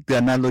pick the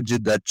analogy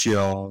that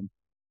your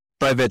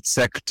private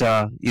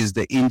sector is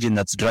the engine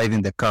that's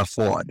driving the car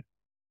forward,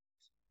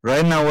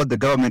 right now what the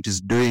government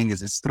is doing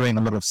is it's throwing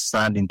a lot of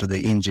sand into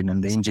the engine,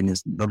 and the engine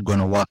is not going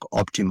to work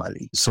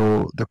optimally.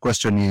 So the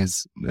question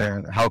is,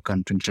 how can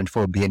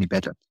 2024 be any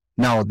better?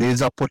 Now,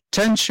 there's a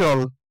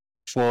potential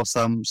for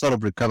some sort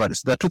of recovery.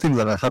 So there are two things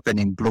that are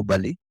happening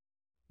globally.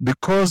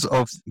 Because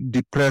of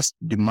depressed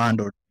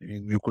demand, or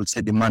you could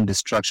say demand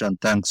destruction,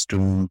 thanks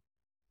to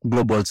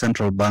global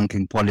central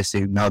banking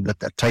policy now that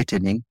they're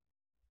tightening,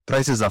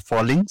 prices are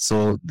falling.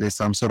 So there's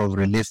some sort of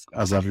relief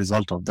as a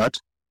result of that.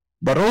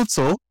 But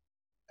also,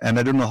 and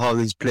I don't know how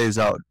this plays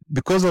out,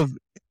 because of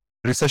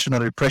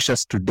recessionary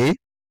pressures today,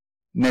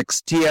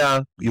 next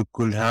year you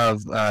could have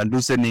a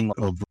loosening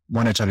of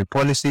monetary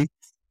policy,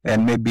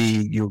 and maybe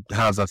you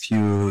have a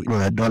few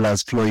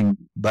dollars flowing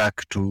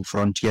back to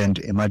frontier and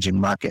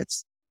emerging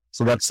markets.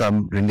 So that's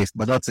some relief,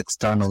 but that's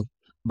external.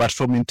 But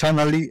from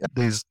internally,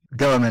 there's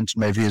government,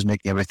 my view, is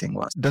making everything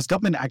worse. Does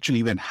government actually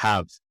even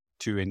have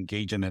to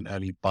engage in an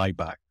early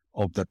buyback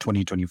of the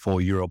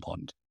 2024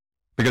 Eurobond?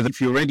 Because if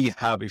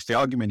the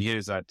argument here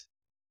is that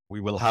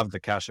we will have the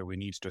cash that we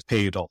need to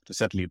pay it off, to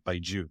settle it by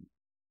June,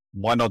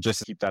 why not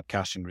just keep that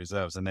cash in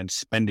reserves and then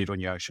spend it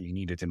when you actually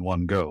need it in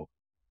one go?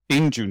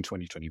 In June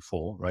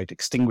 2024, right,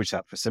 extinguish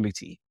that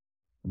facility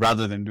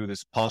rather than do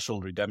this partial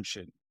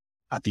redemption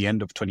at the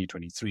end of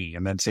 2023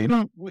 and then say,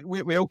 no,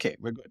 we're okay,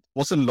 we're good.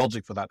 What's the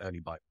logic for that early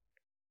buy?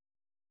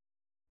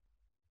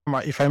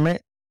 If I may.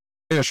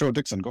 Yeah, sure,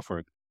 Dixon, go for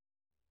it.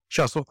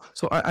 Sure. So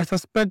I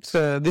suspect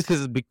this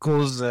is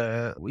because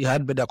we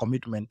had better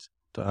commitment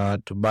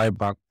to buy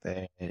back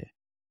the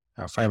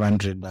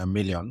 500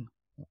 million.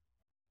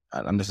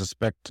 And I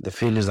suspect the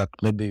feel is that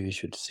maybe we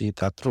should see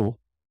that through.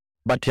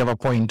 But you have a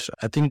point.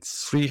 I think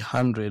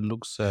 300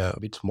 looks a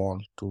bit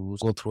small to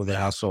go through the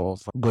hassle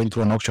of going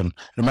through an auction.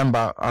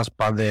 Remember, as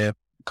per the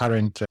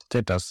current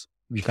status,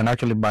 we can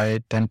actually buy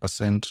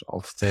 10%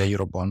 of the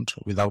Eurobond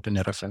without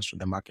any reference to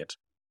the market.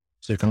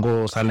 So you can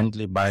go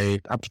silently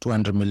buy up to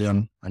 200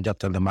 million and just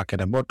tell the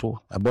market about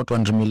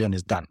 200 million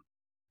is done,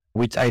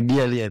 which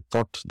ideally I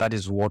thought that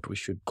is what we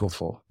should go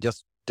for.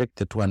 Just take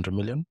the 200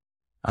 million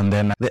and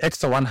then the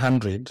extra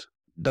 100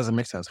 doesn't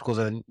make sense because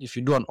then if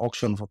you do an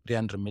auction for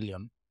 300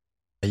 million,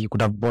 you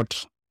could have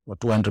bought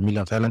 200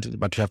 million silently,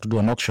 but you have to do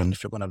an auction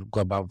if you're going to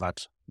go above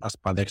that as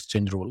per the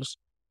exchange rules.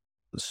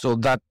 So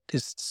that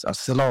is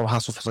a lot of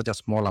hassle for such a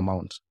small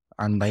amount.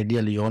 And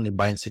ideally, you only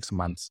buy in 6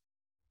 months.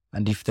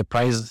 And if the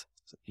price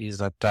is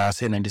at,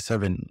 say,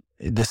 97,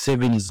 the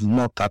saving is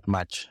not that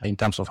much in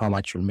terms of how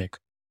much you'll make.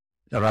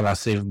 You'll rather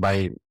save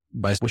by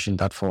pushing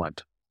that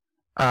forward.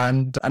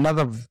 And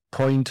another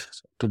point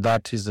to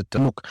that is that,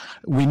 look,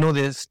 we know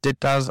the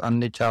status and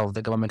nature of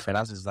the government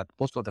finances that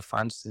most of the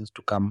funds seems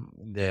to come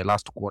in the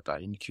last quarter,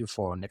 in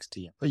Q4 next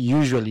year. But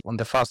usually in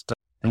the first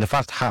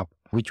half,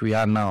 which we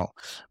are now,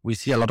 we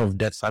see a lot of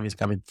debt service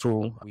coming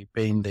through. We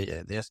pay in the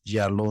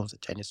SGR loans, the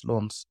Chinese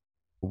loans.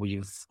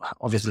 We've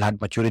obviously had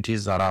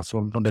maturities that are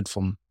front-loaded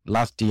from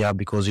last year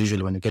because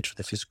usually when you get to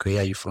the fiscal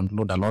year, you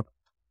front-load a lot.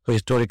 So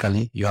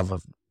historically, you have a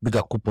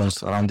bigger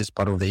coupons around this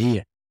part of the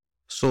year.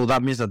 So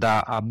that means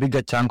that a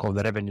bigger chunk of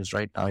the revenues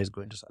right now is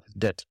going to service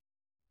debt.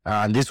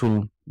 And this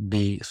will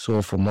be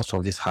so for most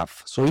of this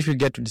half. So if you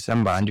get to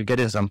December and you get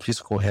in some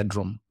fiscal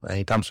headroom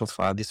in terms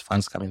of these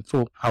funds coming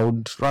through, I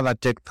would rather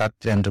take that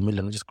 300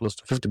 million, which is close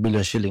to 50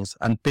 billion shillings,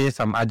 and pay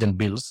some urgent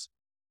bills,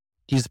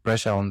 ease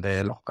pressure on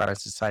the local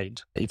currency side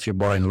if you're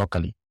borrowing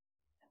locally.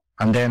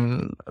 And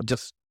then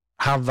just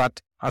have that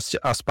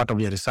as part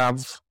of your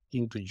reserve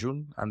into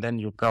June, and then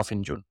you pay off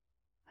in June.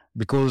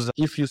 Because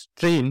if you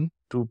strain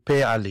to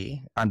pay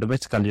early and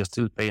domestically you're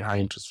still paying high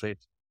interest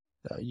rates,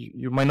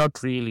 you might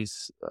not really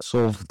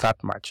solve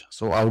that much.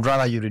 So I would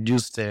rather you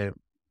reduce the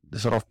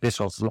sort of pace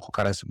of local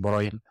currency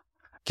borrowing,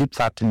 keep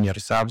that in your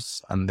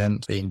reserves, and then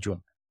pay in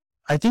June.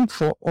 I think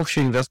for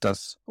offshore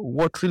investors,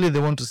 what really they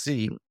want to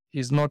see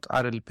is not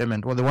early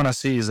payment. What they want to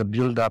see is a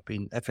build-up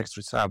in FX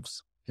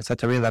reserves in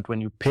such a way that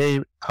when you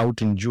pay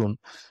out in June,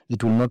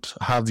 it will not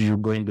have you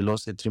going below,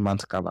 say, 3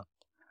 months cover.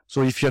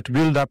 So if you have to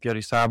build up your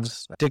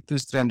reserves, take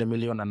this 300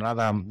 million,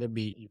 another,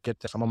 maybe you get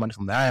some more money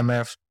from the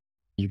IMF,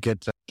 you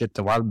get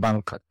the World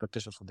Bank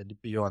expectations for the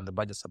DPO and the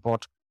budget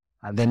support,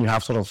 and then you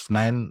have sort of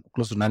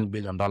close to $9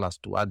 billion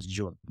towards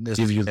June. They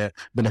give you the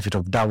benefit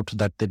of doubt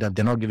that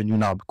they're not giving you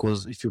now,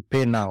 because if you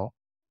pay now,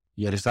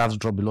 your reserves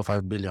drop below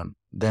 5 billion.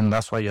 Then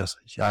that's why you're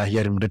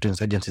hearing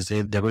ratings agencies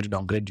say they're going to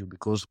downgrade you,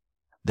 because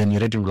then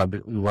your rating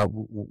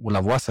will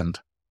have worsened.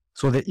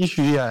 So the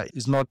issue here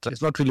is not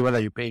really whether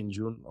you pay in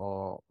June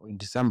or in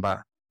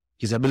December,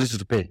 it's the ability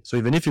to pay. So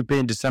even if you pay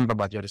in December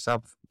but your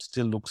reserve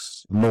still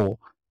looks low,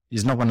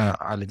 it's not going to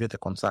alleviate the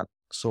concern.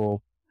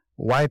 So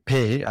why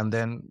pay? And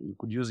then you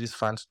could use these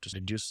funds to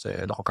reduce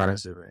the local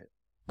currency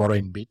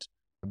borrowing bit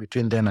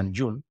between then and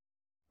June.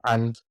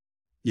 And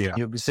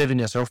you'll be saving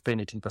yourself paying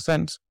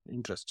 18%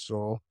 interest.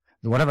 So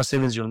whatever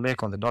savings you'll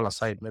make on the dollar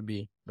side,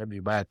 maybe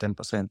you buy at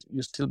 10%,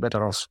 you're still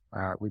better off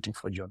waiting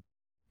for June.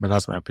 But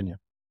that's my opinion.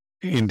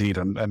 Indeed,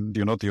 and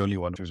you're not the only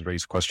one who's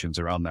raised questions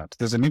around that.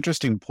 There's an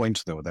interesting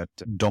point, though, that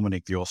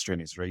Dominic the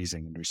Austrian is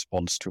raising in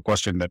response to a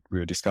question that we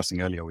were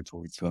discussing earlier with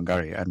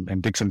Wangari.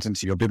 And Dixon,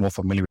 since you're a bit more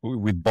familiar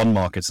with bond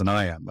markets than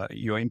I am,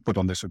 your input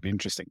on this would be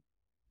interesting.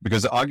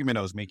 Because the argument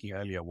I was making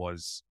earlier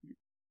was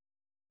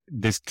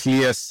there's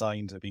clear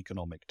signs of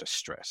economic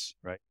distress,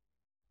 right?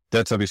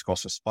 Debt service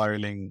costs are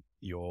spiraling.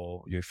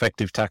 Your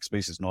effective tax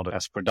base is not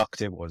as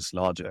productive or as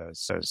large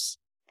as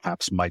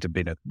perhaps might have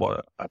been at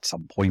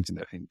some point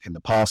in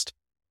the past.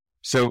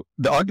 So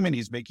the argument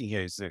he's making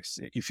here is this.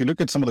 If you look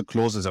at some of the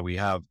clauses that we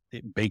have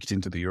baked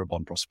into the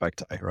Eurobond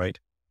prospecti, right?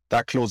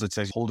 That clause that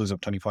says holders of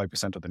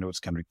 25% of the notes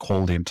can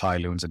recall the entire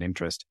loans and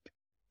interest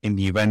in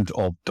the event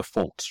of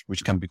default,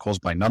 which can be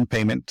caused by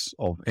non-payment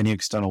of any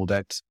external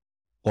debt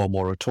or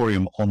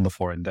moratorium on the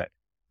foreign debt.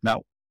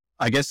 Now,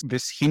 I guess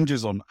this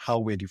hinges on how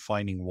we're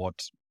defining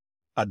what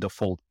a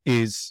default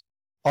is.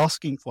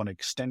 Asking for an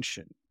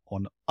extension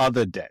on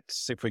other debts,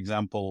 say, for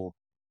example,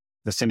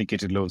 the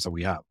syndicated loans that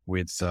we have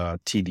with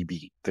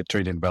TDB, the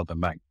Trade and Development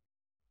Bank.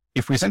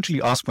 If we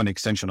essentially ask for an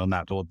extension on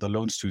that, or the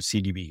loans to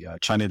CDB,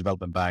 China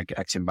Development Bank,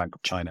 Exim Bank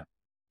of China,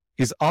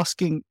 is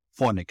asking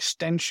for an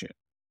extension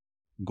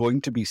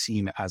going to be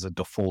seen as a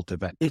default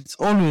event? It's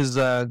always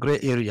a gray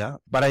area,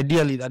 but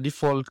ideally the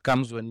default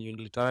comes when you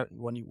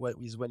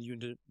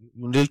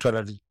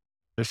literally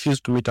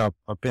refuse to meet a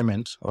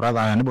payment, or rather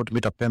are unable to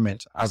meet a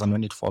payment as and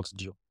when it falls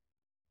due.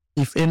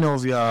 If any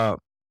of your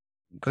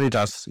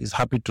creditors is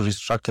happy to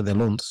restructure the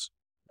loans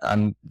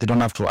and they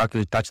don't have to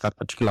actually touch that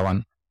particular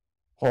one,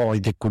 or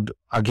they could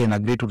again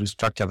agree to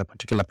restructure the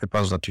particular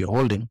papers that you're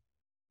holding,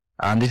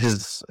 and this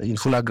is in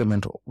full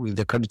agreement with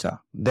the creditor,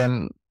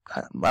 then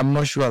I'm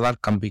not sure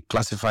that can be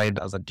classified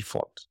as a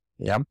default.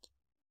 Yeah,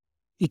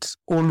 it's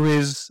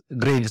always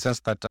gray in the sense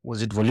that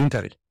was it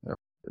voluntary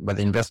by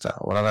the investor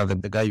or rather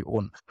the guy you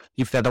own?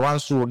 If they're the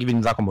ones who are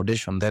giving the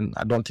accommodation, then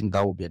I don't think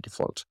that will be a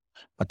default.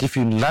 But if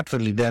you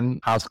unilaterally then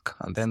ask,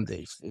 and then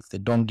if they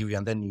don't give you,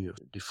 and then you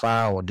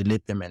defer or delay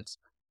payments,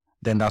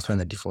 then that's when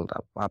the default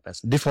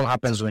happens. Default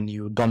happens when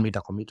you don't meet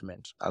a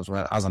commitment as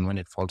well as and when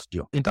it falls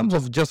due. In terms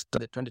of just the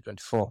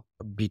 2024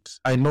 bit,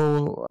 I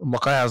know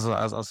Mokaya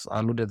has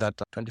alluded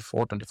that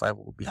 24, 25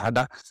 will be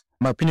harder.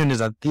 My opinion is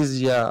that this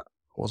year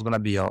was going to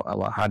be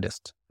our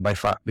hardest by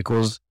far,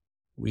 because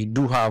we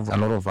do have a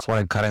lot of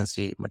foreign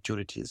currency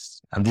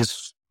maturities, and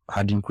this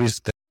had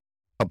increased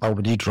our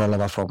debt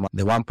rollover from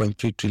the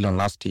 1.3 trillion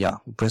last year,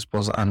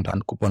 principals and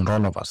coupon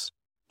rollovers,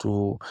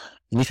 to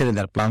initially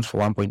their plans for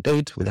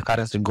 1.8, with the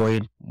currency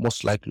going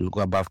most likely will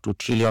go above 2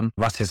 trillion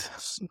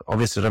versus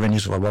obviously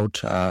revenues of about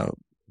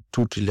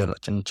 2 trillion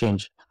and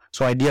change.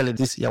 So ideally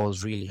this year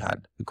was really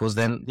hard, because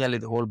then nearly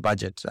the whole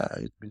budget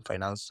is being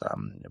financed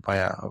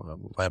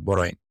via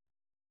borrowing.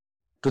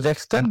 To the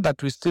extent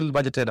that we still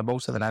budgeted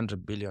about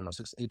 700 billion or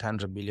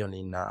 800 billion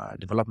in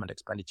development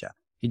expenditure,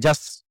 it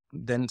just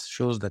then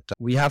shows that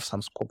we have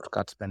some scope to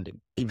cut spending,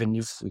 even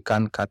if we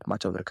can't cut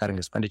much of the recurring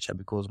expenditure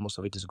because most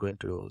of it is going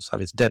to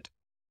service debt.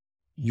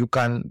 You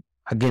can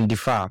again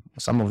defer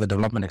some of the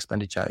development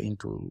expenditure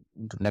into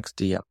next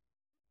year,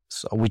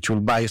 so which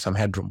will buy you some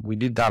headroom. We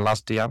did that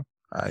last year.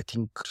 I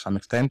think to some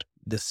extent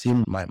the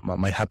same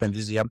might happen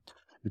this year,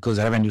 because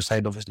the revenue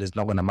side obviously is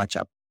not going to match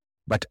up.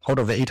 But out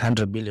of the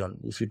 800 billion,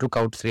 if you took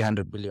out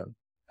 300 billion,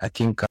 I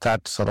think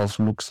that sort of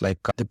looks like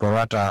the pro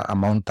rata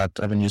amount that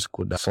revenues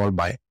could fall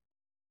by.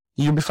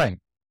 You'll be fine.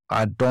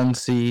 I don't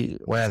see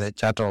where the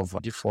charter of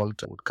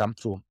default would come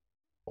through.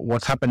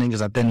 What's happening is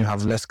that then you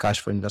have less cash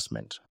for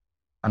investment.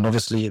 And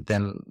obviously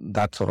then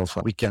that sort of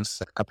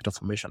weakens capital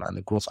formation and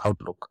the growth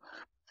outlook.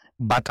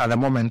 But at the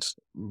moment,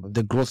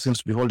 the growth seems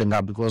to be holding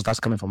up because that's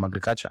coming from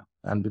agriculture.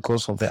 And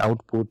because of the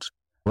output,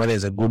 whether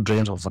there's a good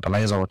range of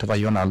fertilizer or whatever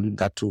you want to allude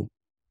that to,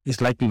 it's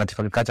likely that if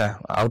agriculture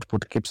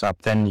output keeps up,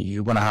 then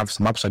you're going to have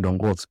some upside on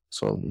growth.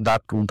 So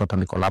that won't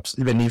totally collapse,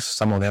 even if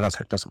some of the other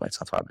sectors might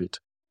suffer a bit.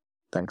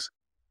 Thanks.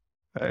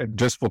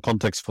 Just for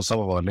context for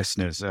some of our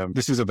listeners,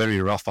 this is a very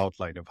rough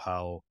outline of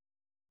how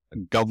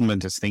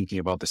government is thinking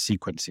about the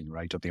sequencing,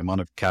 right, of the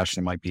amount of cash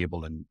they might be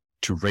able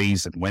to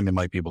raise and when they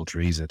might be able to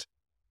raise it.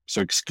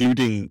 So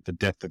excluding the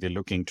debt that they're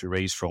looking to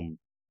raise from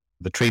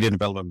the Trade and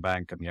Development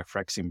Bank and the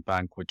Afrexim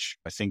Bank, which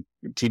I think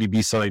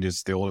TDB side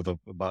is the order of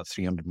about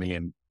 300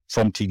 million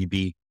from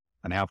TDB,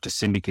 and they have to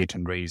syndicate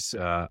and raise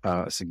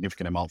a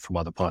significant amount from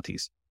other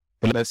parties.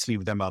 But let's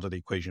leave them out of the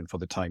equation for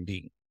the time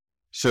being.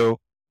 So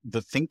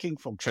the thinking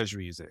from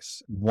Treasury is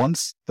this: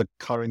 once the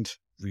current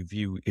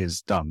review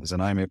is done, there's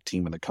an IMF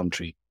team in the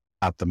country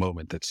at the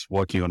moment that's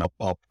working on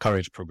our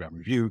Courage program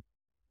review.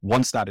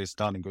 Once that is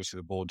done and goes to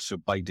the board, so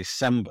by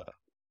December,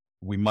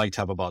 we might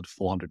have about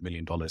 $400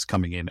 million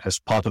coming in as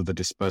part of the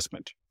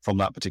disbursement from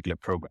that particular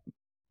program.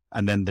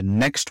 And then the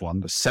next one,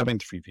 the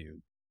seventh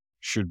review,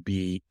 should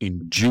be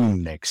in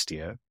June next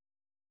year.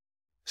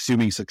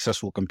 Assuming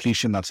successful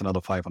completion, that's another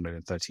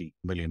 $530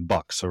 million.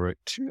 So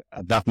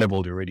at that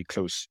level, they're already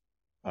close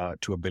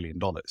to $1 billion.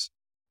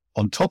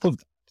 On top of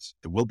that,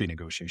 there will be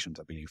negotiations,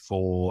 I believe,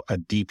 for a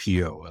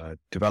DPO, a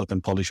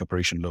Development Policy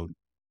Operation Loan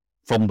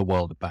from the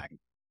World Bank.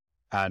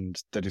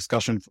 And the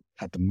discussion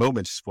at the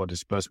moment is for a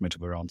disbursement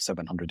of around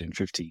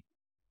 $750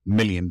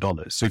 million.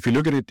 So if you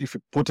look at it, if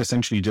you put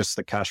essentially just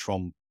the cash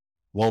from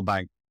World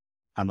Bank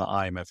and the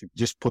IMF, if you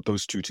just put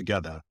those two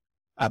together,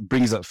 that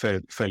brings up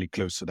fairly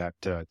close to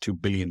that 2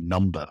 billion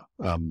number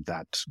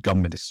that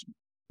government is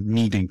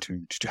needing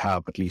to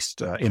have at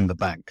least in the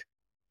bank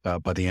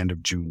by the end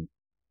of June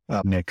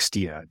next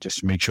year, just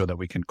to make sure that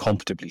we can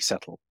comfortably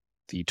settle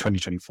the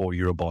 2024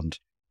 Eurobond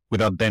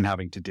without then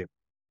having to dip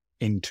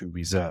into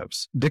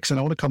reserves. Dixon,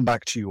 I want to come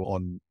back to you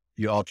on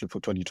your outlook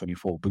for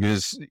 2024,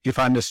 because if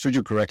I understood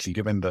you correctly,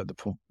 given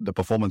the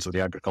performance of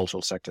the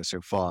agricultural sector so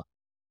far,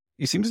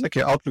 it seems like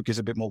your outlook is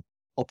a bit more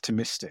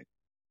optimistic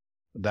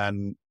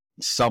than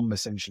some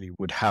essentially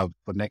would have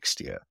for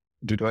next year.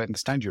 Do I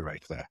understand you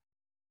right there?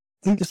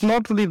 It's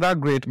not really that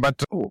great,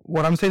 but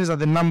what I'm saying is that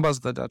the numbers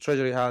that the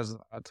Treasury has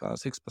at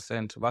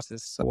 6%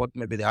 versus what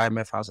maybe the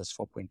IMF has as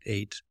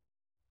 4.8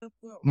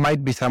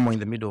 might be somewhere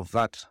in the middle of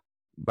that.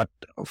 But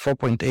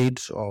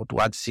 4.8 or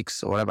towards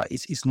 6 or whatever,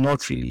 it's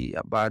not really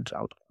a bad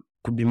outcome.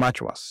 Could be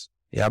much worse.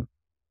 Yeah.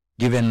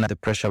 Given the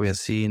pressure we are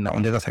seeing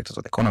on the other sectors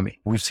of the economy.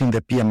 We've seen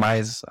the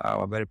PMIs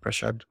are very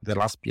pressured. The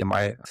last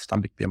PMI,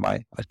 Stanbic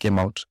PMI, that came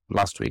out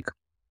last week.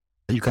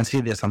 You can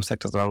see there are some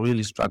sectors that are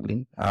really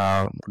struggling.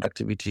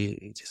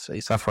 Productivity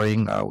is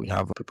suffering. We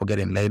have people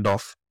getting laid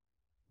off.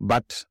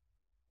 But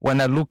when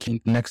I look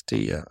into next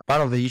year,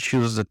 part of the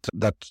issues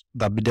that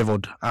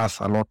bedeviled us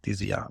a lot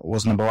this year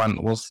was, number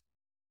one, was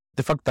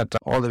the fact that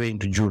all the way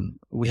into June,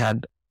 we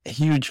had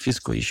huge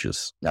fiscal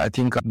issues. I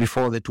think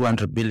before the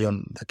 200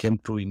 billion that came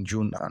through in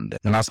June and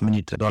the last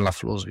minute dollar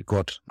flows, we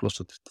got close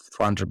to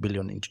 400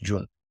 billion into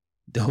June.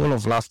 The whole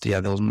of last year,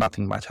 there was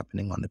nothing much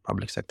happening on the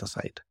public sector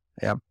side.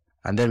 Yeah.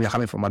 And then we're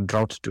coming from a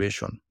drought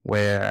situation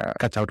where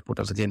catch output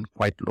was again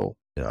quite low.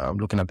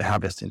 Looking at the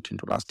harvest into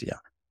last year.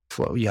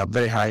 You have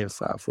very high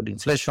food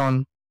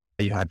inflation.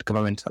 You had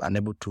governments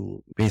unable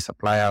to pay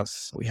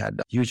suppliers. We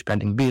had huge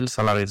pending bills,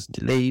 salaries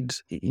delayed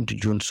into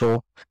June.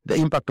 So the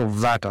impact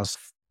of that has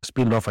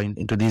spilled off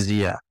into this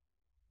year.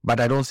 But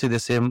I don't see the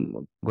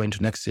same going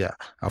to next year.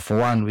 For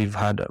one, we've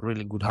had a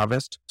really good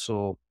harvest.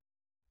 So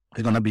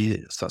there's going to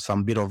be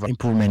some bit of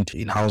improvement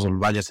in household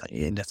budgets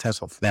in the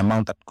sense of the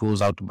amount that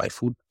goes out to buy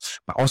food.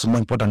 But also more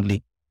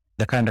importantly,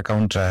 the current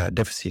account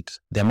deficit,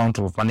 the amount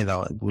of money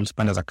that we'll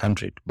spend as a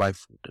country to buy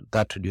food,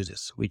 that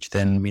reduces, which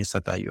then means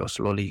that you're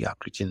slowly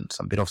creating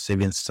some bit of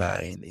savings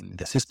in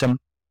the system.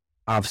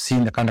 I've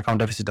seen the current account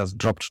deficit has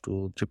dropped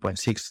to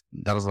 3.6.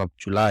 That was of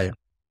July.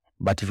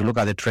 But if you look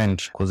at the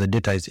trend, because the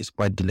data is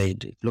quite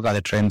delayed, if you look at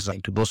the trends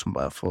into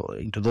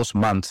those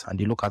months,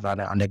 and you look at that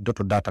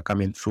anecdotal data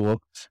coming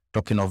through,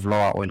 talking of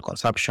lower oil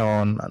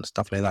consumption and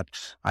stuff like that,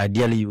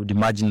 ideally you would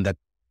imagine that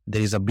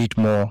there is a bit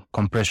more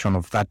compression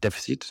of that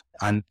deficit.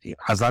 And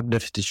as that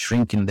deficit is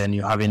shrinking, then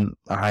you're having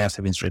a higher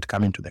savings rate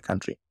coming to the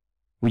country,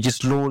 which is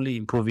slowly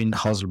improving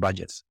household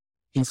budgets.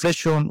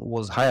 Inflation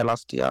was higher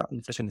last year.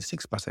 Inflation is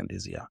 6%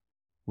 this year.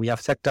 We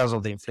have sectors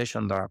of the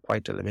inflation that are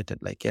quite elevated,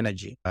 like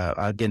energy,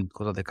 again,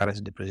 because of the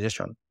currency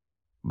depreciation.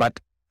 But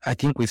I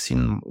think we've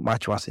seen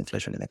much worse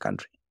inflation in the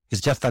country.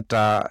 It's just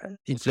that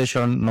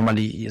inflation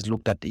normally is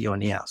looked at year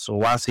on year. So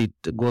once it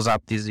goes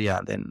up this year,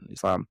 then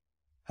it's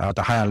at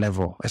a higher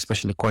level,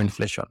 especially core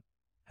inflation.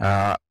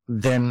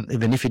 Then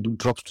even if it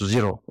drops to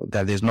zero,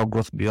 that there's no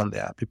growth beyond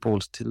there, people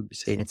will still be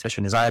saying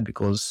inflation is high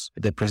because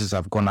the prices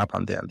have gone up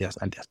and they're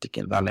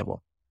sticking at that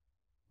level.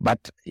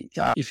 But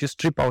if you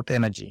strip out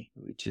energy,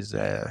 which is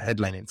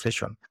headline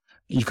inflation,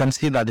 you can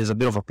see that there's a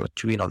bit of a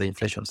plateauing on the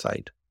inflation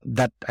side.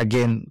 That,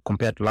 again,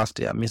 compared to last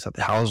year, means that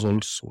the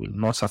households will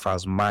not suffer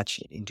as much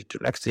into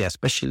next year,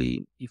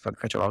 especially if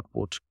agricultural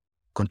output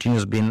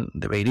continues being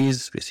the way it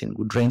is. We're seeing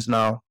good rains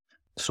now.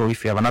 So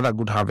if you have another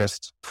good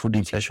harvest, food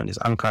inflation is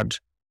anchored.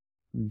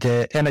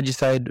 The energy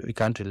side, we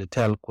can't really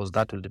tell because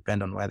that will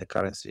depend on where the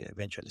currency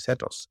eventually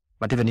settles.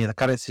 But even if the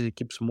currency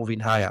keeps moving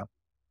higher,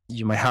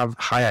 you might have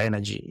higher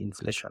energy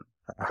inflation,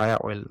 higher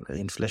oil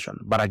inflation.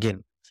 But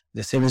again,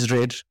 the savings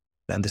rate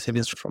and the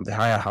savings from the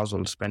higher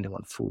household spending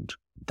on food,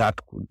 that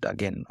could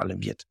again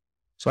alleviate.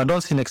 So I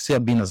don't see next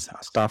year being as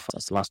tough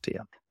as last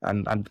year.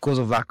 And because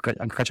of that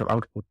agricultural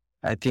output,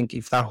 I think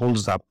if that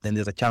holds up, then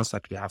there's a chance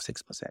that we have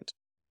 6%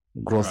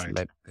 growth, right,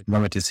 like the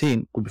government is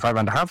seeing, could be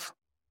 5.5%.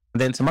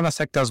 Then some other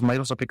sectors might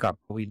also pick up.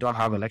 We don't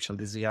have election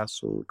this year,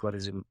 so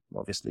tourism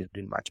obviously is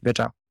doing much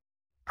better.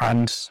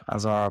 And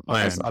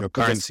your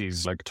currency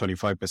is like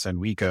 25%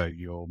 weaker,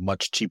 you're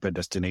much cheaper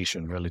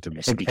destination,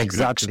 relatively speaking.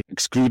 Exactly.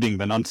 Excluding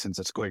the nonsense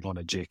that's going on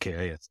at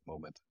JKA at the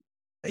moment.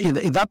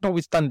 That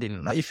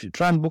notwithstanding, if you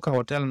try and book a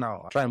hotel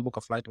now, try and book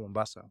a flight to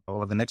Mombasa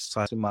over the next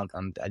 3 months,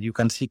 and you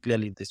can see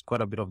clearly there's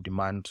quite a bit of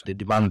demand,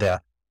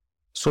 there.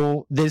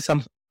 So there's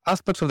some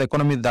aspects of the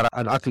economy that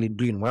are actually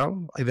doing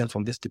well, even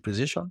from this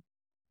depreciation.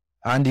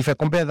 And if I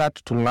compare that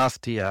to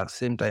last year,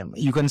 same time,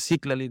 you can see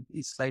clearly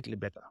it's slightly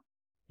better.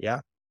 Yeah.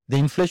 The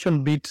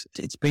inflation bit,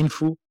 it's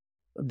painful.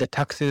 The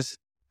taxes,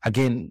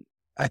 again,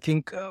 I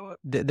think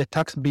the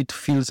tax bit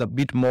feels a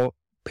bit more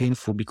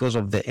painful because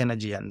of the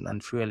energy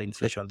and fuel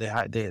inflation,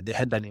 the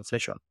headline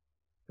inflation.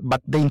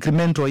 But the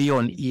incremental year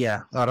on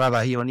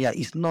year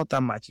is not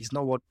that much. It's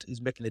not what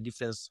is making the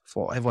difference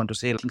for everyone to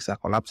say things are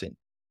collapsing.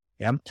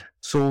 Yeah.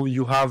 So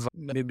you have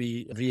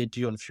maybe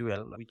VAT on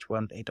fuel, which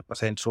went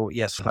 8%. So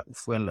yes,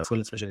 fuel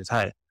inflation is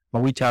high.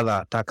 But which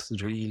other tax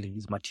really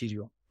is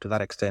material to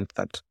that extent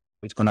that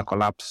it's going to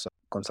collapse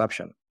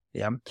consumption?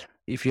 Yeah.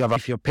 If you're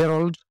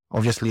payrolled,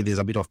 obviously there's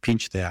a bit of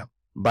pinch there.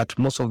 But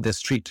most of the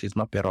street is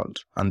not payrolled.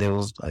 And there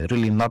was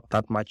really not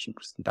that much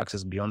increase in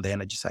taxes beyond the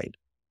energy side.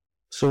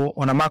 So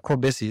on a macro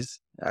basis,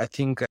 I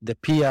think the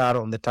PR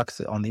on the tax,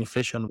 on the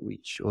inflation,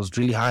 which was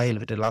really high,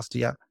 elevated last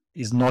year,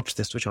 is not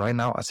the situation right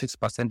now. A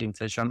 6%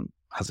 inflation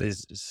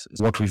is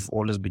what we've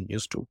always been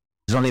used to.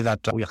 It's only that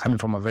we are coming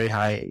from a very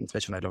high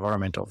inflationary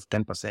environment of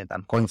 10%,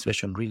 and core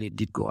inflation really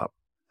did go up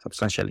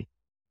substantially.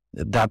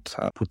 That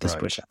put this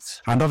pressure.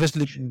 And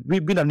obviously,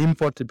 we've been an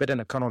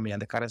import-dependent economy,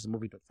 and the currency is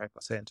moving to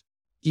 5%.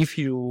 If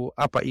you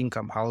upper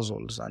income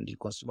households and you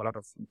consume a lot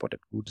of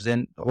imported goods,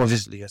 then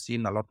obviously you're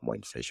seeing a lot more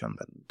inflation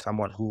than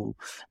someone who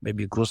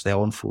maybe grows their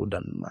own food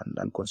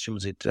and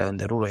consumes it in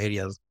the rural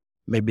areas.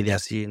 Maybe they are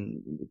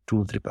seeing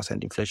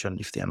 2-3% inflation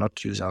if they are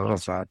not using a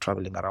lot of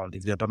traveling around,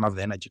 if they don't have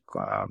the energy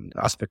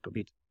aspect of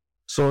it.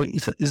 So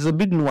it's a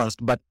bit nuanced,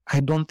 but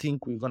I don't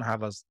think we're going to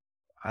have as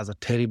a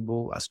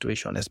terrible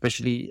situation,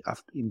 especially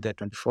in the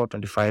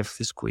 24-25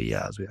 fiscal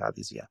year as we have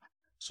this year.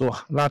 So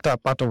latter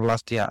part of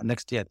next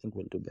year, I think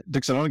we'll do better.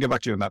 Dixon, I want to get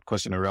back to you on that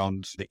question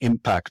around the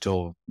impact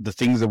of the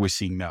things that we're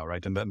seeing now,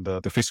 right? And then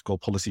the fiscal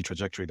policy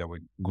trajectory that we're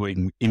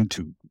going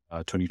into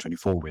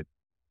 2024 with.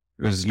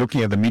 Because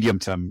looking at the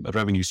medium-term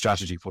revenue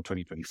strategy for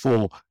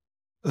 2024,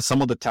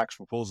 some of the tax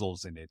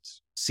proposals in it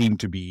seem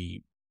to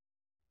be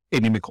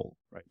inimical,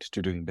 right,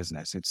 to doing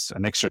business. It's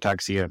an extra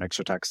tax here, an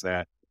extra tax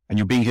there, and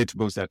you're being hit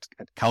both at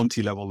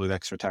county level with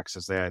extra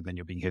taxes there, and then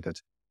you're being hit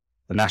at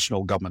the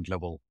national government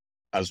level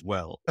as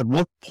well. At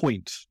what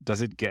point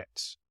does it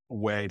get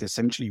where it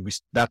essentially,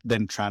 that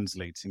then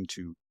translates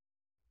into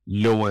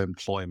lower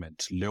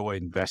employment, lower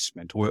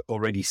investment? We're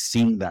already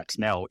seeing that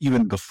now,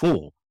 even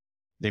before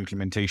the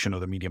implementation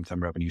of the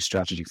medium-term revenue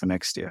strategy for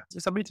next year.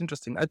 It's a bit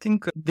interesting. I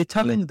think the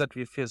challenge that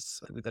we face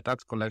with the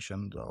tax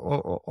collection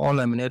all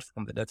emanate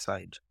from the debt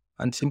side.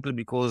 And simply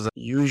because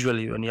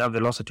usually when you have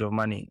velocity of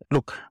money,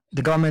 look,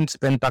 the government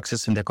spends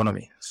taxes in the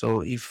economy.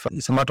 So if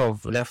it's a matter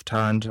of left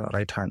hand,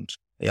 right hand,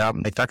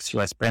 I tax you,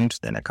 I spend,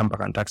 then I come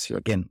back and tax you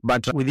again.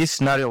 But with this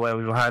scenario where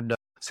we've had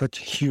such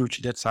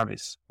huge debt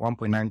service,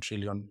 1.9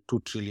 trillion,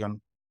 2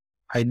 trillion,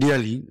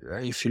 ideally,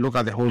 if you look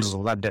at the holders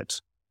of that debt,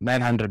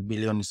 900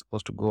 billion is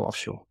supposed to go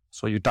offshore.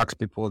 So you tax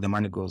people, the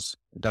money goes,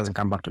 it doesn't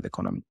come back to the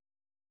economy.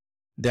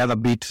 The other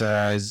bit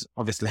is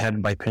obviously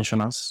held by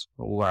pensioners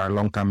who are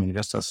long-term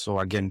investors. So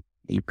again,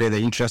 you pay the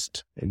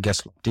interest, it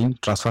gets locked in,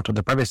 transferred to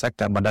the private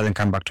sector, but doesn't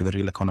come back to the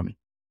real economy.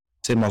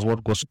 Same as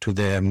what goes to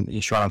the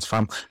insurance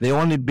firm. The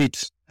only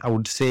bit I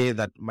would say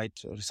that might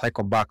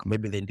recycle back,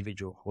 maybe the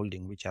individual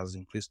holding, which has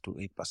increased to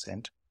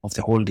 8% of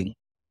the holding.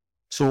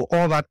 So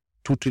all that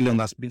 2 trillion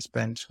that's been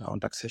spent on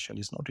taxation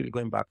is not really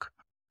going back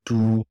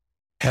to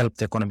help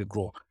the economy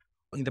grow.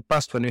 In the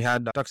past, when we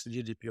had a tax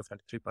GDP of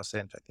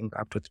 93%, I think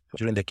up to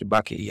during the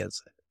Kibaki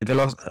years,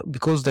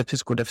 because the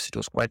fiscal deficit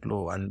was quite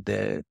low and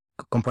the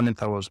component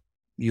that was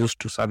used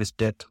to service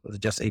debt was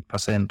just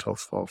 8%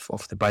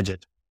 of the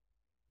budget,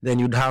 then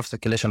you'd have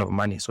circulation of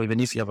money. So even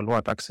if you have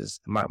lower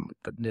taxes,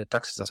 the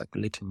taxes are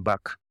circulating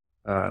back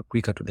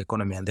quicker to the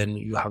economy, and then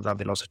you have that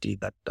velocity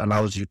that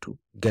allows you to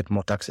get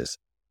more taxes.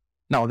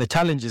 Now, the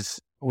challenge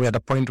is we're at a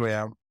point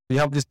where you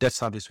have this debt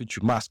service, which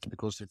you must,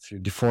 because if you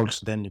default,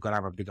 then you're going to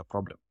have a bigger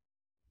problem.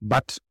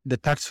 But the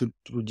tax to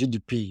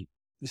GDP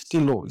is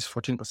still low, it's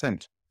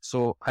 14%.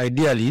 So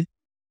ideally,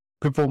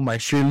 people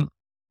might feel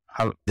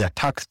they're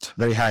taxed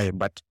very high,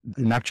 but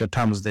in actual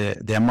terms,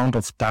 the amount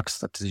of tax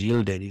that is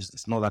yielded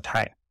is not that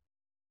high.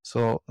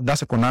 So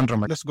that's a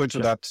conundrum. Let's go into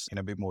that in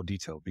a bit more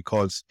detail,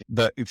 because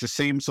it's the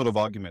same sort of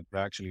argument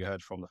I actually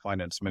heard from the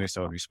finance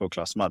minister when we spoke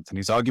last month. And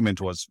his argument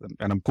was,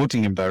 and I'm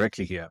quoting him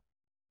directly here,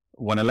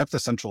 when I left the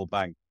central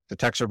bank, the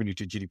tax revenue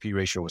to GDP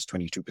ratio was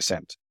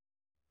 22%.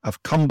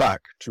 I've come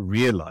back to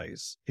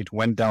realize it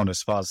went down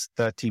as far as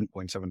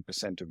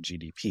 13.7% of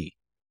GDP.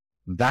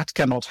 That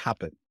cannot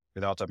happen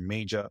without a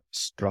major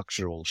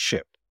structural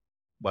shift.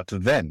 But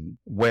then,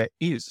 where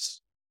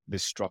is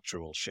this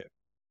structural shift?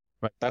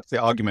 Right? That's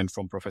the argument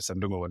from Professor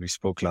Ndung'u when we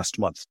spoke last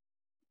month.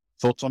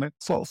 Thoughts on it?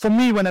 So for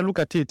me, when I look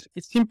at it,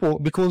 it's simple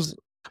because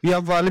we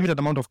have a limited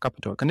amount of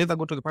capital. It can either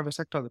go to the private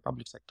sector or the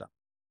public sector.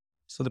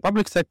 So the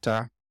public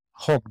sector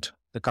hogged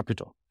the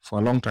capital for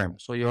a long time.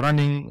 So you're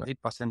running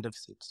 8%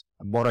 deficits,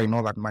 borrowing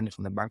all that money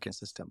from the banking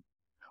system,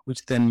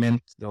 which then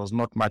meant there was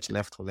not much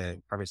left for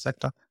the private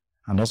sector.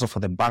 And also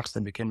for the banks, they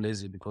became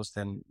lazy because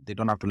then they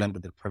don't have to lend to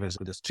the private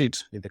with the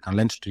street. If they can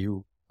lend to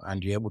you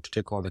and you're able to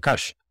take all the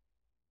cash.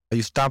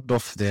 You starved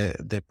off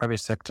the private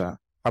sector.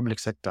 Public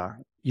sector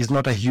is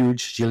not a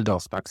huge yield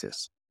of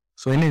taxes.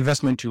 So any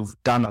investment you've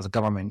done as a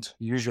government,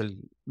 usually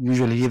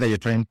either you're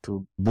trying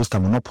to boost a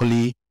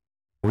monopoly,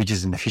 which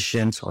is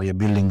inefficient, or you're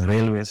building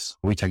railways,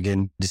 which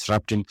again,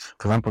 disrupting,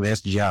 for example, the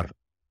SGR.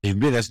 If you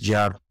build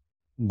SGR,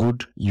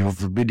 good,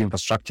 you've built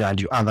infrastructure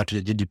and you add that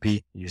to the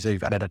GDP, you say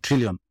you've added $1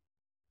 trillion.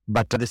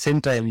 But at the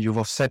same time, you've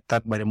offset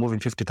that by removing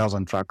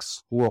 50,000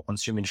 trucks who are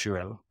consuming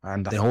fuel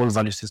and the whole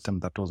value system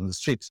that was in the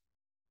streets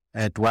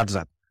towards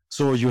that.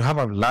 So you have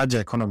a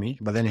larger economy,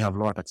 but then you have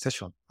lower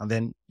taxation. And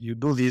then you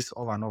do this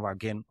over and over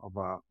again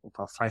over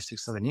 5,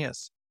 6, 7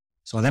 years.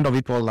 So at the end of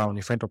it all down,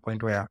 you find a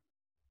point where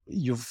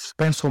you've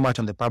spent so much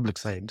on the public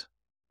side,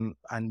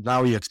 and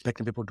now you're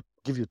expecting people to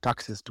give you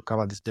taxes to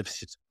cover this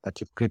deficit that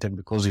you've created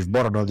because you've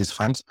borrowed all these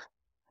funds.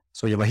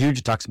 So you have a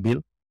huge tax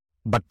bill,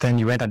 but then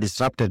you went and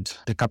disrupted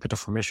the capital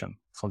formation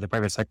for the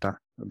private sector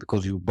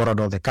because you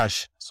borrowed all the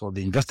cash. So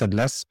they invested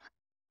less.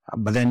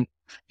 But then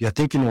your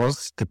thinking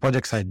was the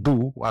projects I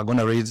do are going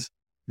to raise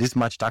this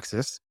much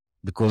taxes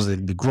because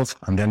there'll be growth.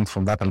 And then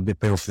from that, I'll be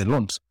pay off the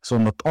loans. So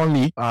not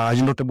only are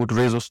you not able to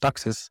raise those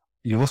taxes,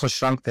 you also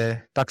shrunk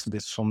the tax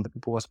base from the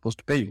people who are supposed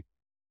to pay you.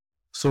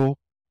 So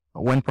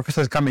when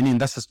professors coming in,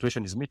 that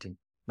situation is meeting.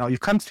 Now, you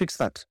can't fix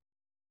that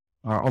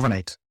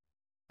overnight.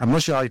 I'm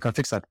not sure how you can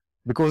fix that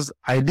because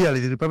ideally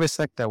the private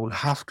sector will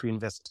have to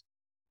invest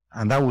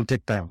and that will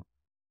take time.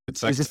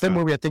 It's the same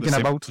way we are thinking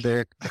about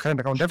the current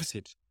account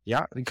deficit.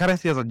 Yeah, the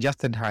currency has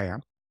adjusted higher,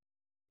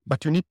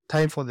 but you need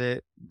time for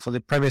the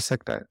private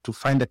sector to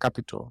find the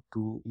capital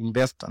to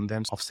invest and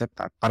then offset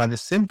that. But at the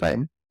same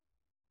time,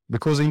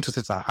 because interest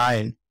rates are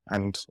high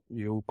and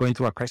you're going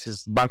through a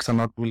crisis, banks are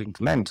not willing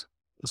to lend.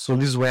 So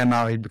this is where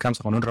now it becomes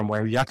a conundrum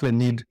where you actually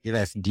need either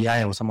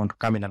FDI or someone to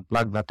come in and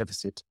plug that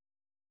deficit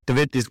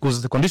activate this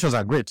because the conditions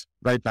are great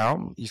right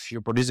now. If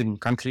you're producing in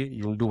country,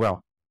 you'll do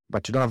well,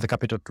 but you don't have the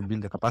capital to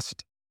build the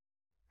capacity.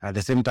 At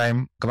the same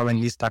time, government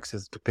needs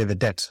taxes to pay the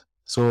debt.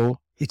 So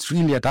it's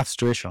really a tough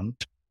situation.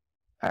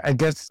 I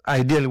guess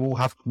ideally what we'll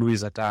have to do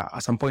is that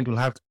at some point we'll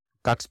have to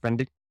cut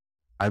spending,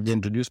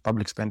 again reduce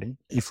public spending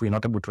if we're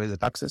not able to raise the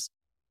taxes,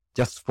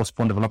 just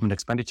postpone development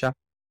expenditure,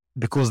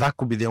 because that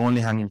could be the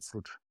only hanging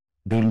fruit,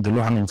 the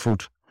low hanging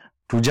fruit,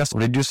 to just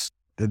reduce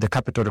the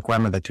capital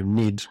requirement that you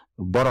need,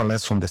 borrow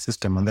less from the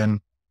system, and then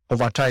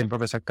over time,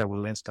 private sector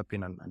will then step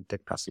in and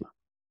take Tesla.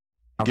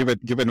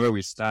 Given where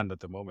we stand at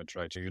the moment,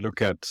 right? You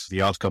look at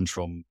the outcomes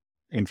from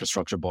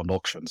infrastructure bond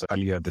auctions.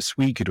 Earlier this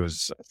week, it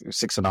was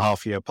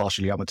 6.5 year,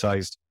 partially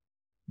amortized,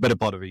 better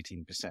part of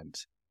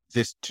 18%.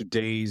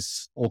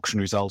 Today's auction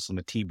results on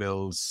the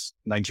T-bills,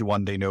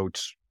 91-day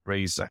note,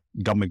 raised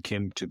government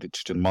came to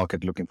the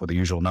market looking for the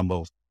usual number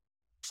of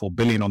 $4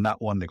 billion on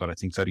that one. They got, I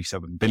think,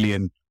 $37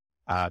 billion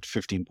at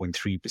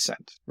 15.3%,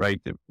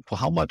 right? For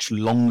how much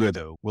longer,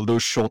 though, will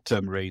those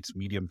short-term rates,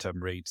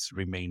 medium-term rates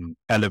remain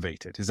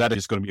elevated? Is that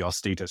just going to be our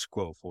status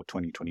quo for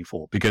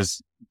 2024?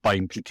 Because by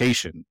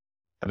implication,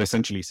 that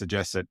essentially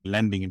suggests that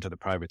lending into the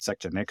private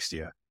sector next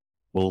year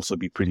will also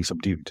be pretty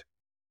subdued.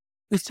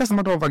 It's just a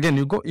matter of, again,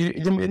 you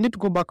need to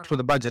go back to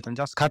the budget and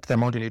just cut the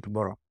amount you need to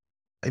borrow,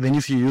 even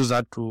if you use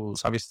that to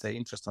service the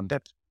interest on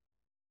debt.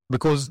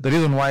 Because the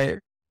reason why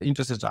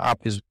interest rates are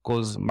up is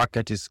because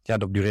market is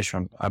scared of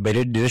duration. By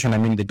duration, I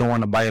mean they don't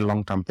want to buy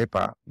long-term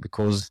paper,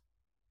 because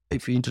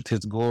if interest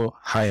rates go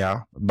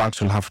higher,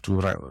 banks will have to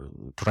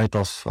write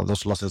off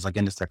those losses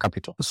against their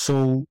capital.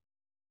 So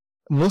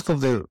most of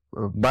the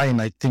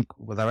buying, I think,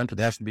 when I went to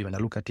the FB, when I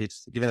look at it,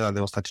 given that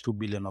there was 32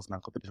 billion of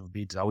non-competitive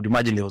bids, I would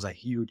imagine there was a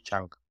huge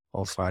chunk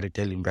of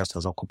retail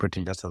investors or corporate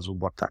investors who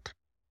bought that.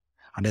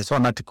 And I saw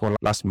an article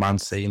last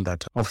month saying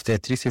that of the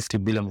 350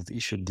 billion was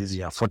issued this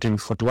year,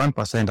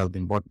 41% has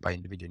been bought by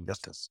individual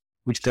investors,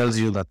 which tells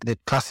you that the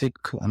classic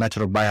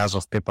natural buyers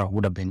of paper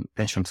would have been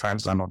pension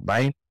funds are not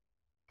buying.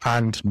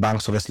 And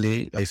banks,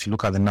 obviously, if you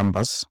look at the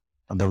numbers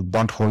and the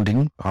bond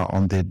holding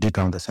on the data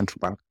on the central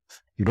bank,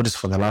 you notice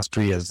for the last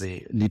 2 years,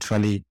 they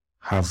literally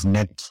have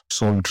net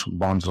sold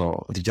bonds,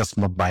 or they just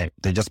not buy,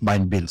 they're just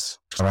buying bills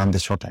around the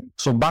short time.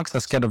 So banks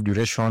are scared of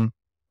duration,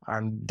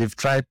 and they've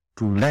tried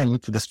to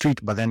lend to the street,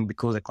 but then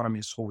because the economy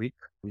is so weak,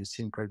 we've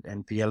seen credit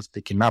NPLs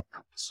picking up.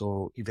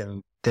 So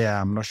even there,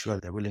 I'm not sure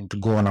they're willing to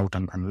go on out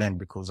and lend,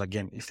 because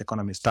again, if the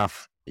economy is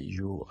tough,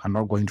 you are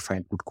not going to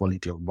find good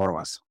quality of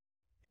borrowers.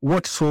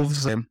 What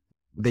solves the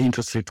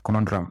interest rate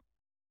conundrum?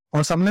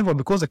 On some level,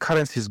 because the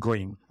currency is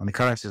growing and the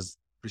currency is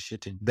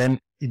appreciating, then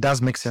it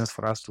does make sense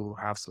for us to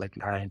have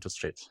slightly higher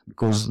interest rates,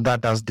 because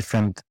that does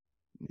defend,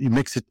 it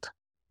makes it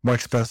more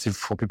expensive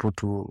for people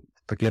to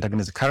speculate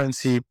against the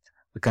currency.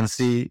 We can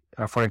see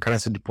foreign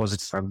currency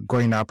deposits are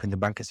going up in the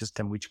banking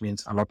system, which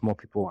means a lot more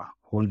people are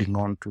holding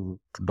on to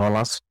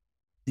dollars.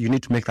 You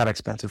need to make that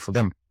expensive for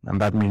them. And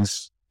that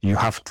means you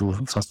have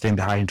to sustain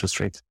the high interest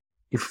rates.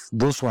 If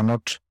those who are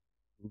not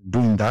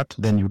doing that,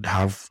 then you'd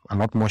have a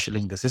lot more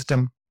shilling in the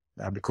system,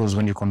 because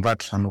when you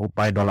convert and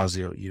buy dollars,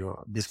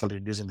 you're basically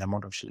reducing the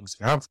amount of shillings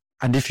you have.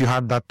 And if you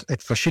had that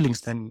extra shillings,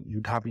 then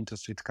you'd have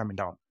interest rates coming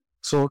down.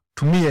 So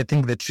to me, I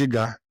think the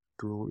trigger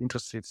to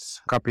interest rates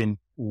capping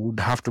would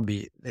have to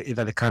be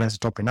either the currency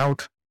topping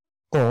out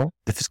or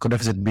the fiscal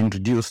deficit being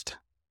reduced,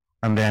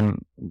 and then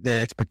the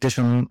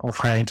expectation of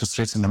higher interest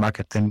rates in the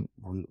market then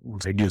will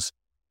reduce.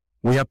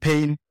 We are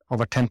paying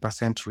over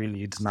 10% real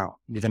yields now,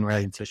 given where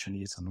inflation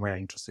is and where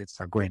interest rates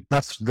are going.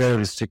 That's very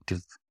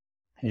restrictive,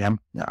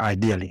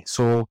 ideally.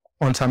 So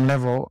on some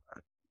level,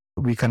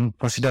 we can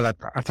consider that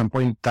at some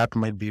point that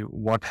might be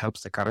what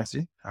helps the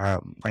currency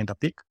find a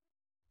peak.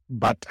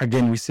 But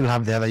again, we still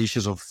have the other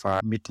issues of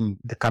meeting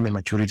the coming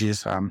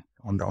maturities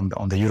on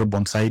the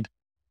Eurobond side.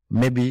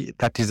 Maybe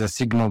that is a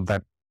signal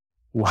that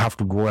we'll have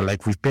to go,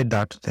 like we've paid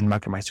that, then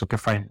market might say, okay,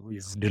 fine,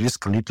 with the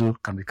risk a little,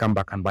 can we come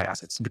back and buy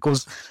assets?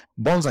 Because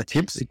bonds are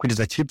cheap, equities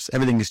are cheap,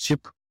 everything is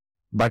cheap,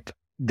 but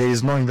there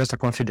is no investor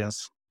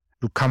confidence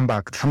to come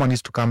back. Someone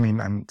needs to come in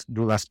and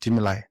do that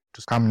stimuli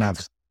to calm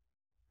nerves.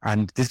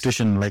 And this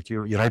situation, like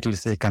you rightly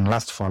say, can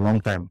last for a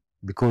long time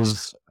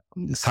because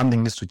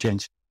something needs to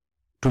change.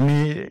 To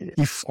me,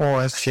 if all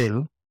else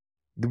fail,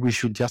 we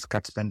should just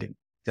cut spending.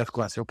 Just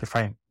go and say, okay,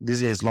 fine,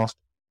 this year is lost.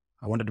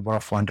 I wanted to borrow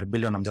 400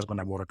 billion. I'm just going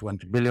to borrow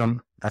 20 billion.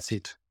 That's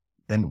it.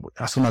 Then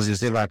as soon as you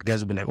say that,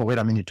 guys will be like, oh, wait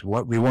a minute.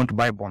 We want to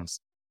buy bonds.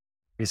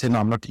 You say, no,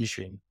 I'm not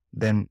issuing.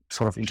 Then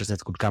sort of interest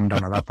rates could come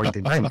down at that point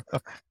in time.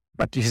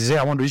 But if you say,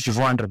 I want to issue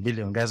 400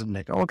 billion, guys will be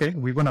like, oh, okay,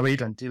 we're going to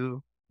wait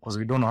until, because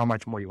we don't know how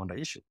much more you want to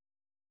issue.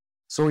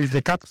 So if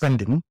they cut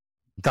spending,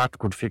 that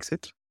could fix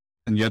it.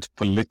 And yet,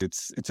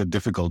 it's a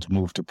difficult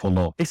move to pull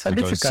off. It's a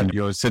difficult.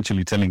 You're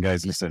essentially telling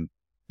guys, listen,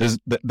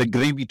 the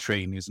gravy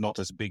train is not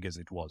as big as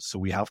it was, so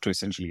we have to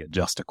essentially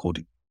adjust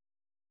accordingly.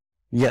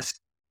 Yes,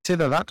 it's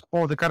either that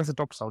or the currency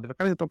tops out. If the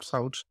currency tops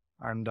out,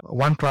 and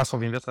one class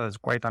of investors is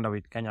quite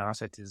underweight Kenya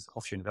asset is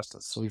offshore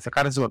investors. So if the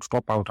currency were to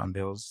top out and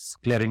there was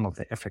clearing of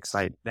the FX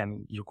side,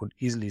 then you could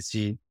easily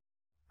see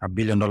 $1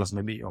 billion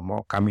maybe or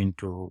more coming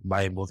to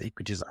buy both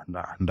equities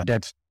and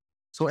debt.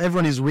 So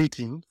everyone is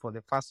waiting for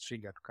the first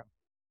trigger to come.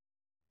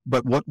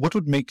 But what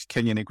would make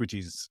Kenyan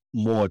equities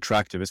more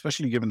attractive,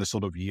 especially given the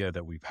sort of year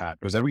that we've had?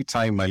 Because every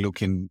time I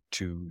look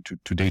into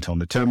to data on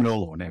the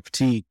terminal or on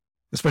FT,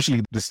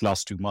 especially this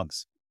last 2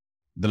 months,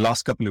 the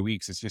last couple of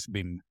weeks, it's just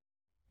been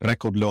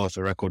record low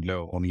after record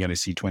low on the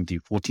NSE 20.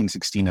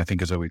 1416, I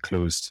think, is where we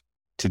closed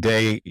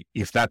today.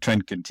 If that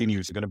trend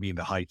continues, it's going to be in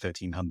the high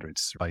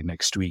 1300s by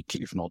next week,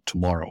 if not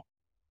tomorrow.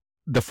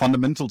 The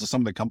fundamentals of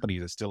some of the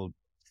companies I still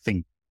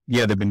think,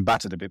 yeah, they've been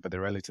battered a bit, but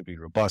they're relatively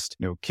robust.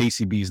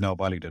 KCB is now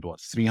valued at what,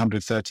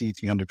 $330,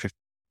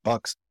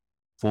 $350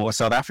 for a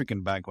South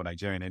African bank or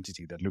Nigerian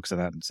entity that looks at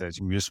that and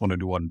says, we just want to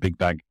do one big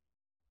bang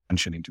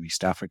expansion into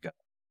East Africa.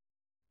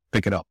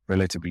 Pick it up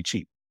relatively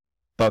cheap.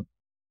 But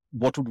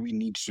what would we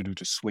need to do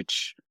to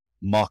switch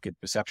market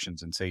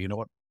perceptions and say, you know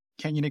what,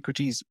 Kenyan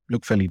equities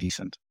look fairly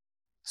decent?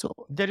 So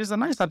there is a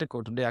nice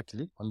article today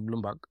actually on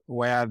Bloomberg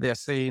where they're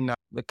saying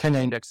the Kenya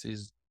index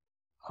is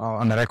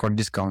on a record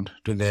discount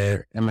to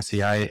the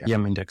MSCI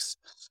EM index.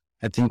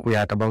 I think we are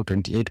at about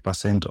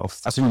 28% of,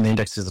 assuming the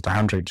index is at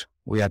 100,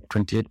 we are at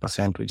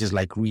 28%, which is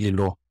like really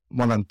low,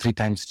 more than 3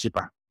 times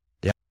cheaper.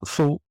 Yeah.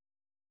 So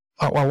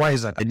why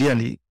is that?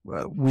 Ideally,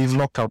 we've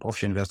locked out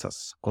offshore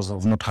investors because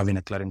of not having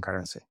a clearing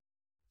currency.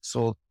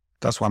 So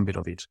that's one bit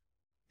of it.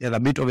 The other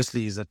bit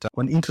obviously is that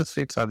when interest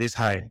rates are this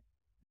high,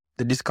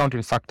 the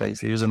discounting factor,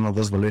 if you're using one of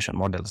those valuation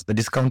models, the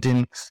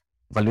discounting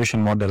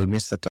valuation model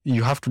means that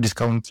you have to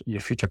discount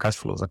your future cash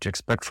flows that you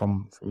expect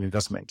from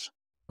investment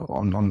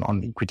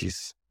on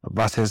equities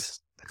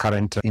versus the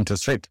current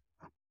interest rate.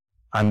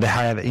 And the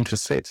higher the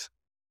interest rate,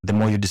 the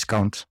more you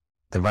discount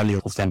the value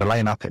of the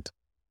underlying asset.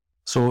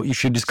 So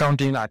if you're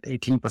discounting at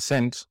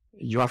 18%,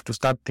 you have to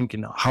start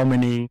thinking how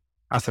many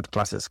asset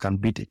classes can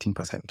beat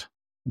 18%.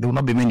 There will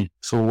not be many.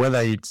 So whether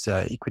it's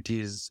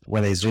equities,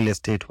 whether it's real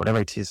estate, whatever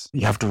it is,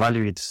 you have to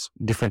value it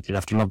differently. You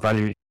have to not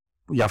value it.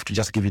 You have to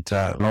just give it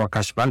a lower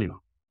cash value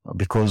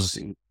because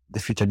the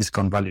future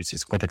discount values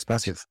is quite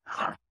expensive.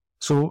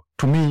 So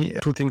to me,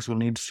 2 things will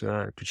need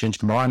to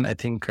change. Number one, I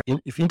think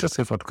if interest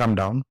rates were to come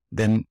down,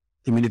 then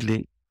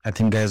immediately I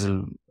think guys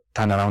will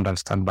turn around and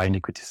start buying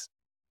equities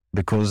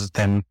because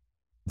then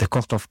the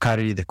cost of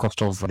carry, the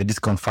cost of the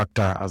discount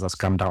factor has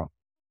come down.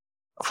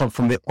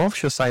 From the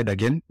offshore side,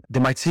 again, they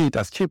might see it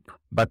as cheap,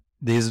 but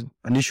there's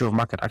an issue of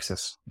market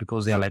access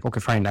because they are like, okay,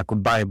 fine, I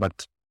could buy,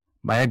 but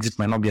my exit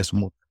might not be as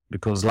smooth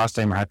because last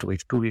time I had to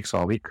wait 2 weeks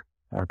or a week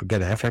to get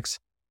the FX.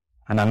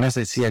 And unless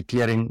I see a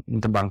clearing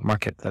interbank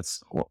market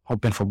that's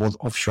open for both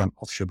offshore and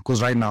offshore,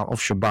 because right now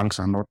offshore banks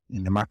are not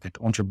in the market.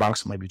 Onshore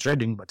banks might be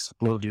trading, but it's a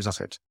closed user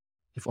set.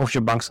 If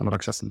offshore banks are not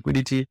accessing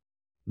liquidity,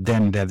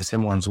 then they're the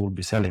same ones who will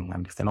be selling.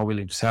 And if they're not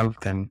willing to sell,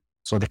 then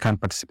so they can't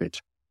participate.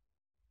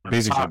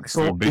 Basically,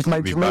 so it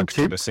might be back to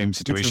cheap. the same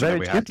situation that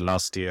we had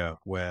last year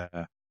where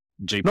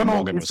JP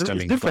Morgan was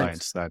telling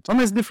clients that...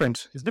 No, it's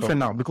different. It's different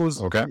now because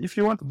if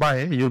you want to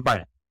buy, you'll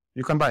buy.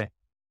 You can buy.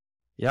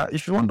 Yeah,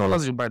 if you want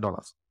dollars, you buy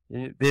dollars.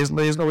 There's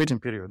no waiting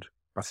period,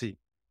 per se.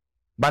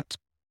 But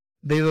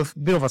there's a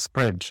bit of a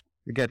spread.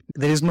 You get,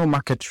 there is no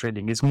market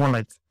trading. It's more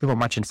like people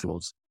matching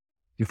flows.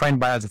 You find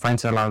buyers, you find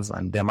sellers,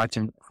 and they're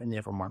matching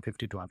anywhere from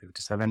 150 to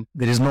 157.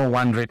 There is no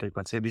one rate you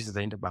can say this is the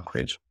interbank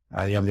rate.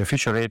 You have the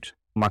official rate.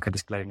 Market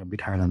is clearing a bit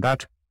higher than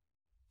that.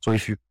 So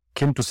if you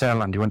came to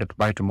sell and you wanted to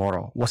buy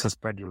tomorrow, what's the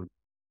spread you'll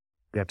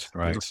get?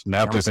 Right. Now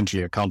have to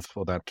essentially account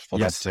for that.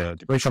 So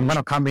if I'm going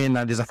to come in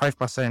and there's a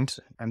 5%,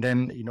 and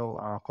then,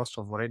 our cost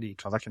of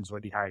transactions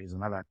already high is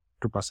another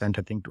 2%,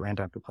 I think, to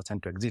enter,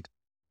 2% to exit.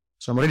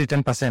 So I'm already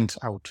 10%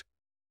 out.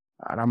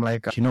 And I'm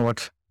like, you know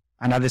what?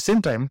 And at the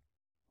same time,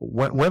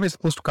 whoever is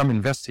supposed to come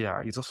invest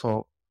here is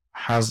also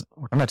has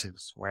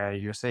alternatives where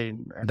you're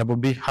saying double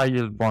B high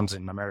yield bonds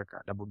in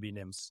America, double B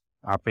names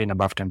are paying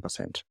above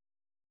 10%.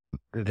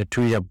 The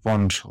 2-year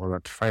bond was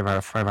at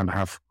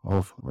 5.5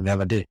 of the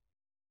other day.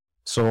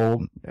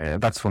 So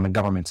that's from the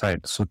government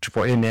side. So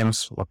triple A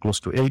names were close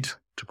to 8,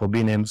 triple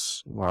B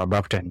names were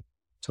above 10.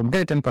 So I'm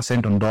getting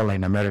 10% on dollar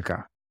in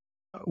America.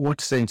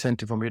 What's the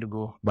incentive for me to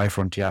go buy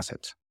frontier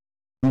assets?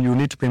 You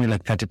need to pay me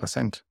like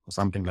 30% or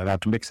something like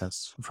that to make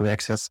sense for the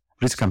excess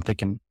risk I'm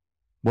taking,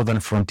 both on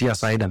the frontier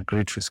side and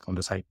credit risk on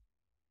the side.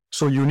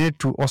 So you need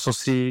to also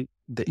see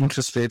the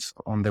interest rates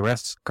on the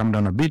West come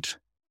down a bit.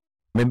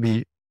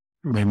 Maybe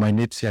we might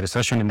need to see a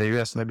recession in the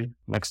US maybe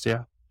next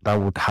year. That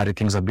would hurry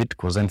things a bit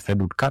because then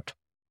Fed would cut.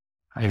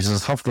 If it's a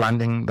soft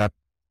landing, that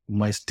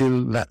might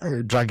still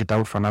drag it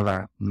out for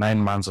another 9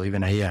 months or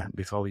even a year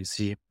before we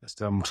see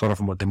sort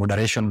of the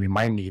moderation we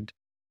might need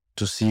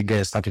to see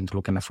guys starting to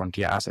look at the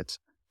frontier assets.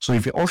 So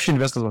if the offshore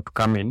investors were to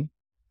come in,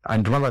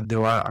 and remember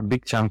there were a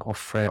big chunk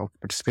of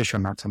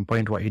participation at some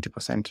point were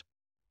 80%.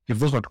 If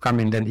those were to come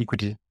in, then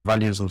equity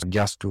values will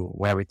adjust to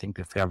where we think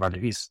the fair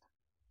value is.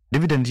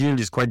 Dividend yield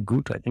is quite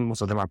good. I think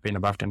most of them are paying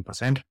above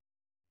 10%,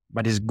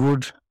 but it's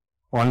good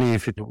only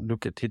if you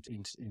look at it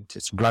in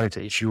its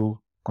duality. If you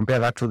compare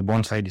that to the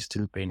bond side, it's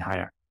still paying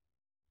higher.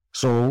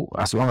 So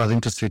as long as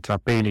interest rates are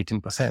paying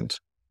 18%,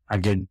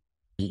 again,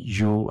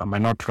 you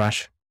might not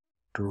rush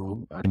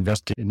to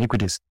invest in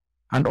equities.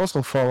 And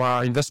also for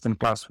our investment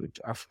class, which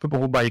are people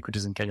who buy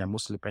equities in Kenya,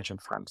 mostly pension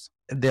funds,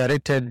 they are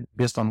rated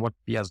based on what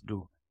peers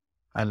do.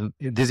 And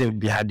this will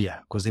be harder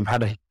because they've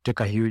had to take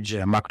a huge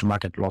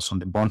mark-to-market loss on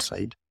the bond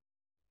side.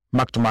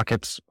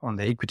 Mark-to-market on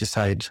the equity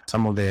side,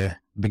 some of the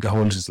bigger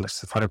holdings like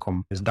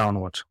Safaricom is down,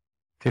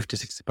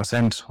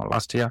 50-60% on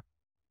last year.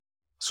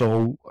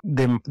 So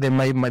they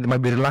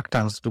might be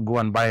reluctant to go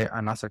and buy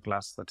an asset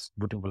class that's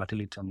putting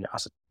volatility on the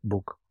asset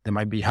book. They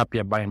might be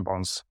happier buying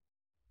bonds,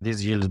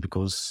 these yields,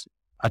 because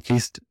at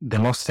least the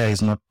loss there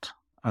is not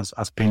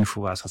as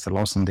painful as the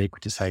loss on the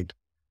equity side.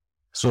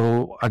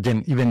 So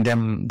again, even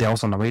them, they're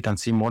also on a wait and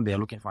see mode. They're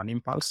looking for an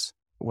impulse.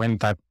 When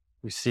that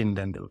is seen,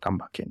 then they'll come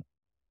back in.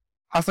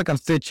 Asset can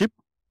stay cheap,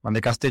 and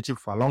they can stay cheap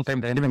for a long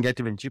time. They can even get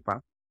even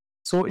cheaper.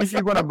 So if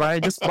you're going to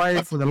buy, just buy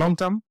it for the long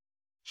term.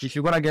 If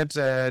you're going to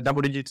get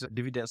double-digit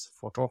dividends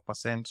for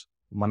 12%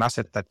 from an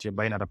asset that you're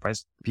buying at a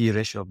price P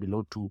ratio of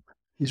below 2,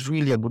 it's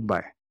really a good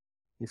buy.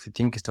 If you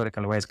think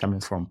historically where it's coming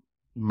from,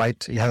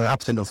 it has an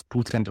upside of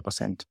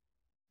 200%,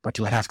 but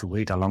you have to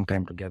wait a long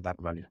time to get that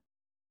value.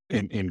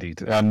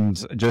 Indeed.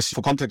 And just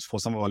for context for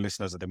some of our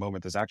listeners at the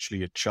moment, there's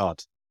actually a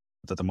chart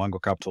that the Mango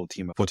Capital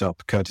team put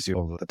up, courtesy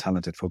of the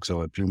talented folks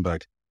over at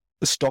Bloomberg.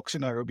 The stocks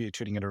in Nairobi are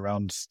trading at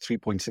around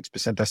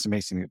 3.6%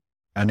 estimating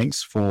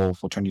earnings for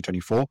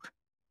 2024.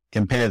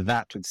 Compare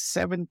that with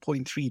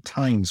 7.3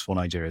 times for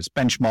Nigeria's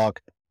benchmark,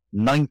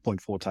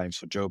 9.4 times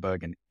for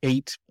Joburg, and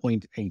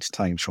 8.8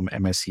 times from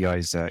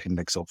MSCI's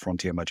index of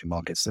frontier emerging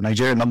markets. The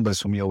Nigerian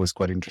numbers for me are always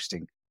quite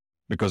interesting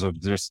because of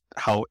just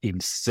how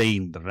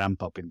insane the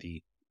ramp up in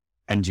the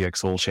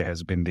NGX All Share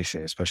has been this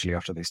year, especially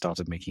after they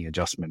started making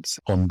adjustments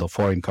on the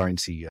foreign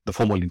currency, the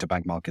formal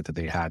interbank market that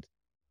they had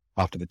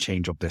after the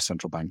change of their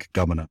central bank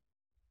governor.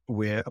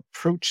 We're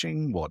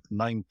approaching,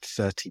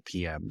 9:30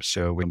 p.m.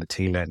 So we're in the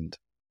tail end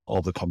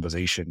of the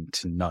conversation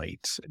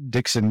tonight.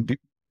 Dixon,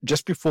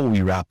 just before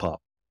we wrap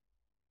up,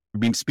 we've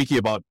been speaking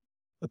about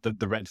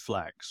the red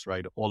flags,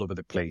 right, all over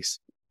the place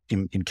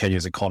in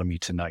Kenya's economy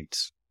tonight.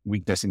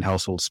 Weakness in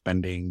household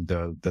spending,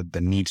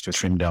 the need to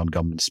trim down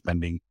government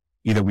spending.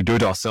 Either we do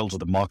it ourselves or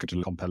the market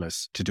will compel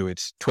us to do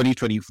it.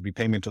 2020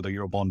 repayment of the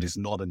Eurobond is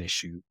not an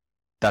issue.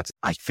 That's,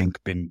 I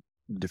think, been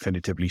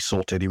definitively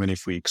sorted, even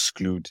if we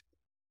exclude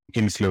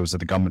inflows that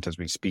the government has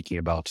been speaking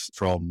about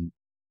from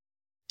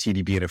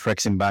TDB and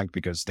Afrexim Bank,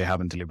 because they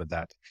haven't delivered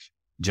that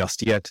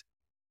just yet.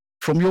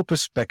 From your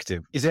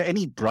perspective, is there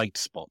any bright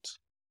spot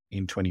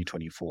in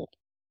 2024?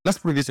 Let's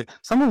put it this way.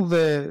 Some of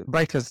the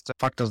brightest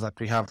factors that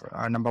we have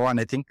are, number one,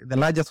 I think the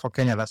largest for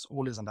Kenya that's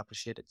always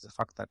underappreciated is the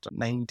fact that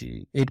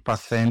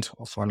 98%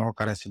 of our local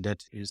currency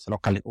debt is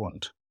locally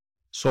owned.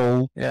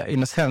 So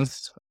in a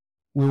sense,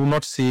 we will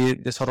not see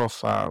the sort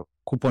of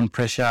coupon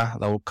pressure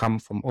that will come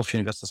from offshore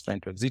investors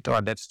trying to exit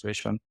our debt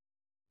situation.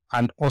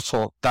 And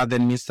also that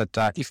then means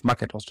that if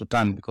market was to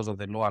turn because of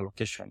the low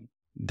allocation,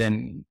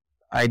 then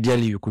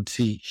ideally you could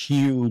see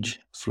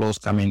huge flows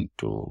coming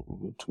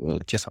to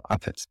chase of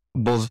assets,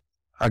 both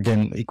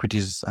again,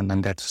 equities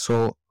and debt.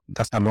 So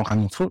that's a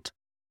low-hanging fruit.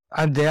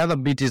 And the other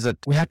bit is that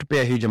we had to pay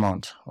a huge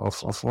amount of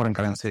foreign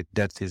currency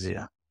debt this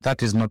year.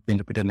 That is not being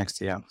repeated next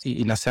year.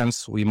 In a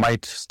sense, we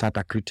might start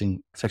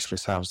accreting fixed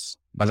reserves,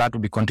 but that will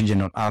be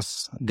contingent on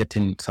us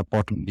getting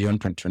support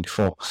beyond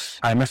 2024.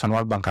 IMF and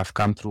World Bank have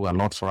come through a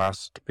lot for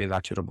us to pay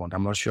that Eurobond.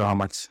 I'm not sure how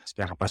much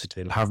spare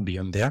capacity they'll have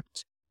beyond there.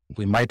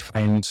 We might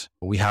find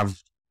we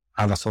have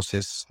other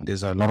sources.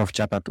 There's a lot of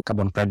chatter to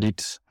carbon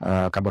credit,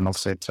 carbon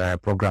offset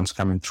programs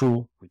coming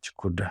through, which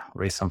could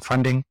raise some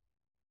funding.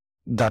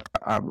 That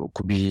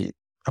could be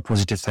a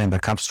positive sign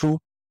that comes through.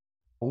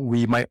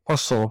 We might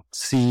also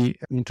see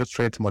interest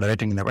rates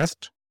moderating in the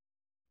West.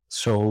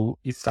 So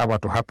if that were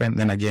to happen,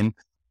 then again,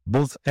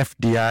 both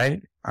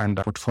FDI and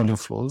portfolio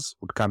flows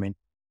would come in.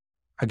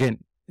 Again,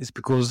 it's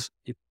because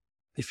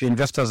if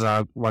investors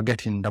were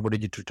getting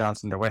double-digit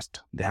returns in the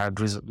West, they had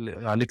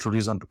a little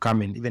reason to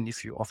come in, even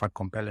if you offered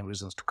compelling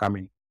reasons to come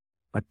in.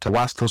 But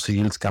once those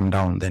yields come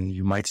down, then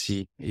you might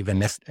see even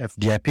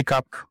FDI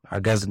pickup.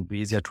 I guess it'll be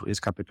easier to raise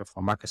capital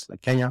for markets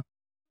like Kenya.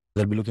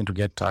 They'll be looking to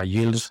get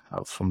yields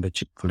from the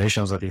cheap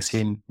valuations that they've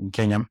seen in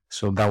Kenya.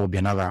 So that will be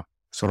another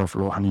sort of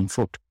low-hanging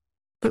fruit.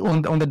 But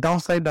on the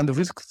downside and the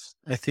risks,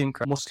 I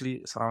think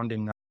mostly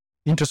surrounding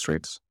interest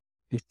rates.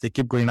 If they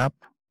keep going up,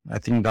 I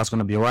think that's going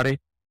to be a worry.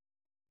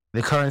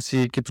 The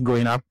currency keeps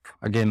going up.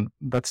 Again,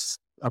 that's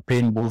a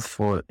pain both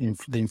for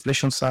the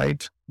inflation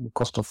side, the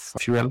cost of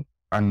fuel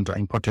and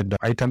imported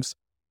items,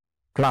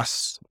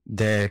 plus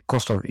the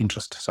cost of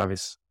interest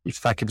service. If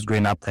that keeps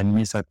going up, then it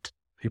means that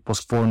we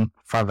postpone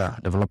further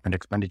development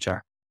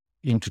expenditure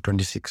into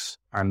 26.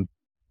 And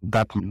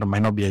that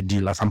might not be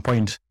ideal. At some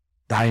point,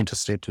 the high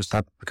interest rate will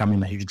start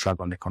becoming a huge drag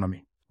on the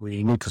economy.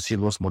 We need to see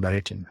those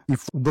moderating.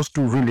 If those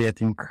two really, I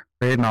think,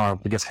 right now, our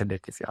biggest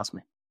headache, if you ask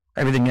me.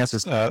 Everything else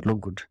is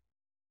look good.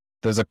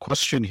 There's a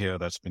question here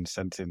that's been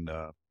sent in.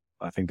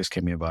 I think this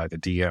came in via the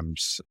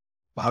DMs.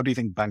 How do you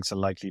think banks are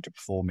likely to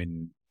perform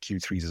in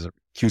Q3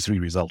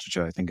 results, which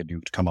I think are due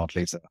to come out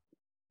later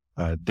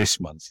this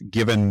month,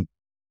 given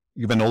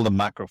given all the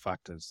macro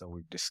factors that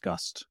we've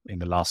discussed in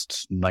the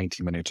last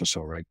 90 minutes or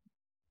so, right?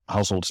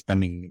 Household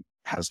spending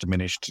has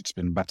diminished. It's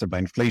been battered by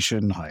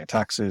inflation, higher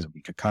taxes,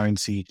 weaker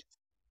currency.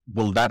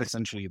 Will that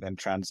essentially then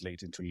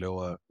translate into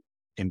lower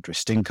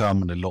interest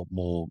income and a lot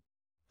more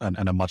and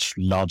a much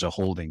larger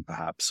holding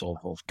perhaps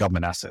of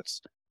government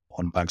assets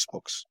on banks'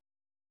 books?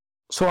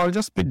 So I'll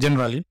just speak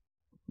generally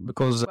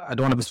because I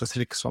don't want to be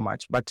specific so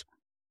much. But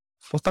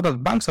for starters,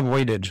 banks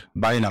avoided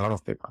buying a lot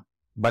of paper,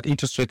 but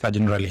interest rates are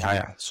generally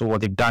higher. So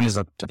what they've done is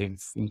that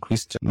they've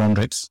increased loan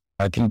rates.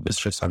 I think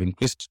base rates have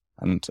increased,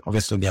 and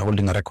obviously they're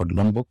holding a record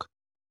loan book.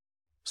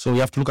 So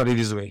you have to look at it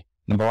this way.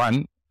 Number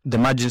one, the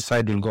margin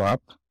side will go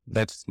up.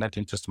 That's net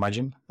interest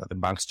margin that the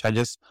banks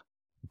charges,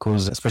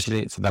 because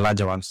especially for the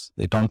larger ones,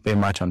 they don't pay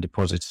much on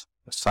deposits.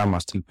 Some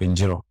are still paying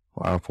zero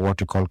for what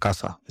we call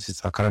CASA. This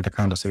is a current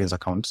account or savings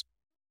accounts.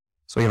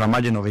 So you have a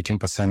margin of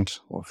 18%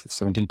 or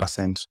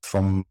 17%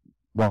 from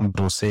 1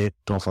 to say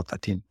 12 or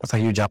 13. That's a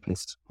huge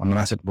uplift on an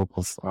asset book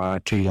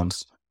of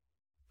trillions.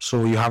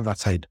 So you have that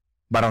side.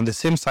 But on the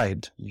same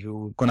side,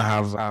 you're going to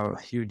have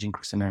a huge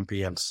increase in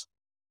NPLs.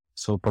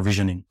 So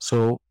provisioning.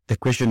 So the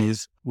question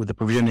is, will the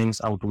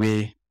provisionings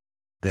outweigh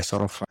the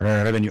sort of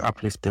revenue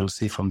uplift they'll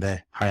see from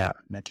the higher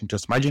net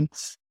interest margin?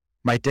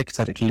 My take is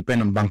that it will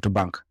depend on bank to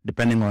bank,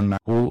 depending on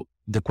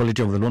the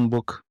quality of the loan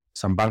book.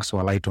 Some banks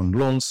are light on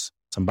loans.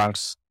 Some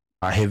banks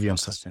are heavy on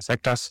certain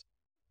sectors.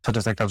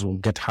 Certain sectors will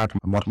get hurt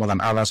more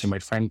than others. You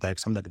might find that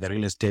some like the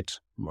real estate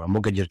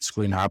mortgage rates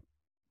going up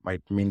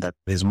might mean that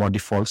there's more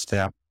defaults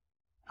there,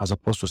 as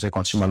opposed to say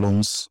consumer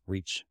loans,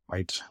 which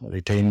might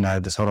retain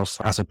the sort of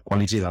asset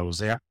quality that was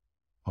there.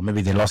 Or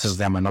maybe the losses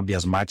there might not be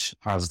as much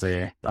as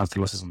the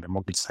losses on the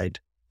mortgage side.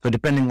 So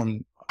depending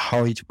on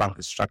how each bank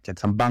is structured,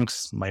 some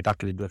banks might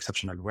actually do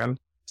exceptionally well.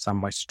 Some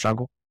might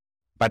struggle.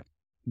 But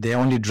the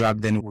only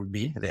drag then would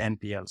be the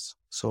NPLs.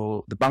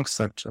 So the banks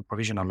that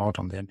provision a lot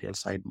on the NPL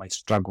side might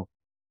struggle.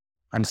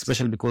 And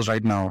especially because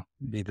right now,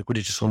 the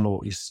liquidity is so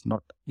low, it's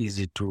not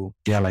easy to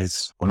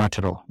realize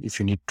collateral if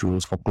you need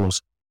to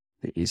foreclose.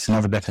 It's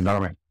not the best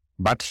environment.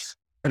 But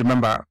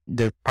remember,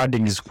 the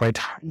padding is quite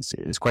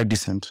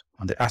decent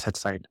on the asset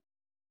side.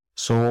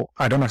 So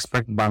I don't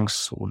expect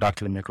banks would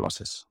actually make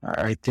losses.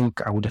 I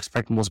think I would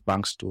expect most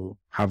banks to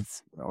have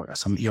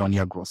some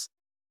year-on-year growth,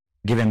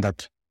 given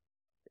that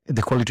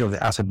the quality of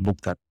the asset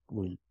book that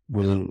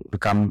will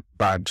become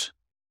bad.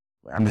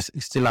 And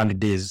it's still early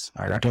days.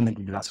 I don't think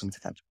it will be that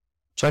significant.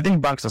 So I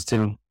think banks are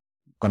still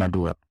going to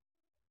do well.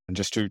 And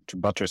just to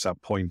buttress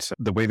that point,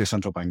 the way the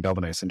central bank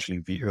governor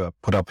essentially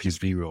put up his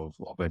view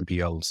of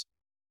NPLs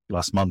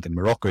last month in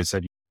Morocco, it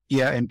said,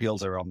 yeah,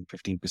 NPLs are around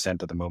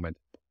 15% at the moment,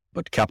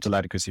 but capital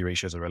adequacy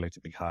ratios are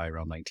relatively high,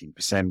 around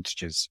 19%,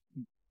 which is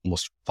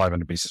almost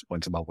 500 basis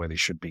points above where they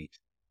should be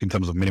in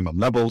terms of minimum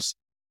levels.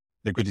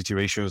 Liquidity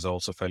ratios are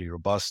also fairly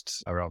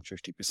robust, around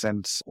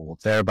 50% or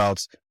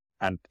thereabouts.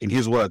 And in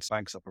his words,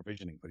 banks are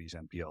provisioning for these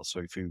NPLs.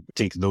 So if you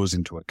take those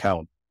into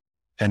account,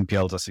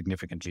 NPLs are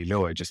significantly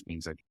lower. It just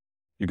means that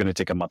you're going to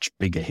take a much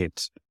bigger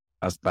hit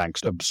as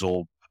banks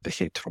absorb the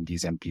hit from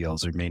these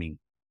NPLs remaining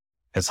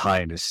as high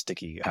and as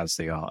sticky as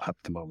they are at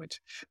the moment.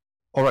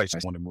 All right, I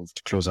want to move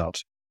to close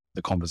out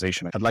the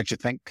conversation. I'd like to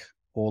thank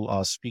all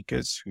our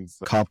speakers who've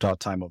carved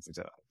out time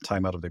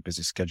out of their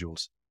busy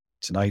schedules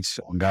tonight.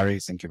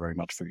 Ongare, thank you very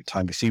much for your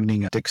time this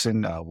evening.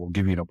 Dixon, we'll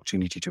give you an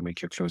opportunity to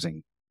make your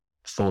closing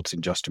thoughts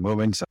in just a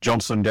moment.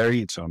 Johnson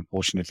Derry, so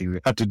unfortunately we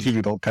had to deal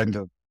with all kinds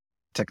of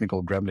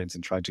technical gremlins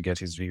and try to get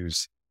his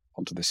views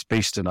onto the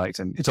space tonight.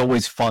 And it's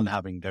always fun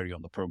having Derry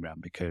on the program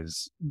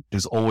because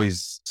there's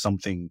always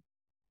something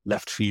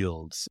left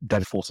field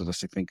that forces us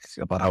to think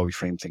about how we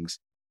frame things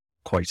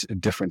quite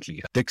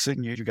differently.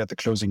 Dixon, you get the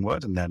closing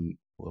word and then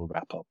we'll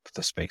wrap up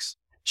the space.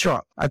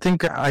 Sure. I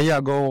think a year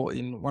ago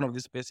in one of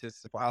these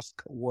spaces, we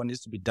asked what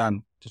needs to be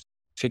done to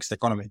fix the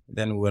economy.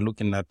 Then we were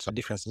looking at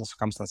different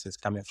circumstances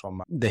coming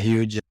from the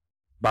huge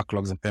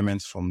backlogs and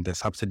payments from the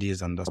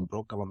subsidies and the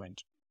broke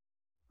government.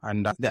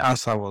 And the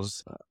answer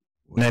was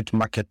let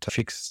market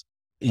fix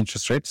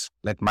interest rates,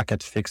 let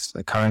market fix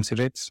the currency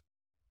rates,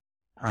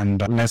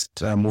 and let's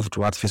move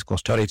towards fiscal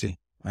austerity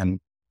and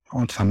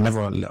on some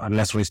level,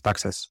 let's raise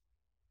taxes.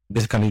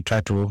 Basically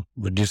try to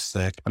reduce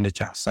the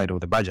expenditure side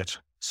of the budget.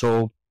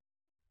 So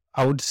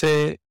I would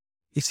say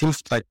it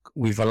seems like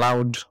we've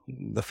allowed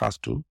the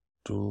first two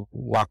to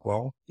work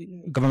well.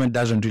 Government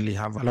doesn't really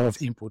have a lot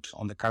of input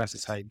on the currency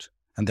side.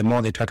 And the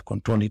more they try to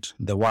control it,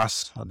 the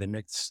worse they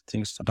make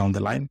things down the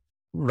line.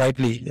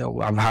 Rightly,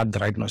 I've had the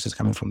right noises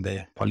coming from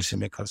the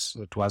policymakers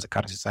towards the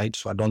currency side.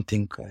 So I don't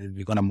think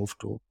we're going to move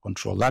to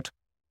control that.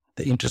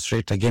 The interest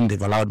rate, again,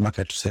 they've allowed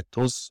market to set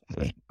those.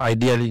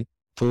 Ideally,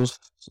 those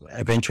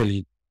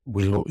eventually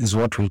is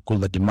what will cool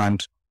the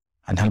demand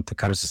and help the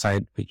currency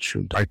side, which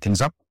should write things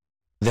up.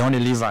 The only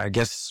lever, I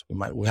guess,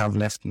 we have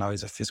left now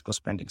is a fiscal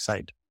spending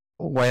side.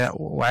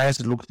 Whereas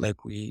it looks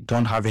like we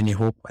don't have any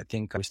hope, I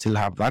think we still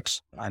have that.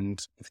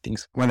 And if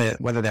things,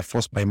 whether they're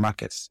forced by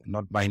markets,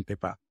 not buying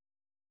paper,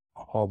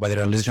 or by the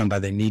realization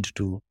that they need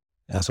to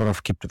sort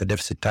of keep to the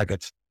deficit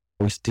target,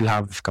 we still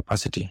have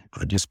capacity to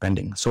reduce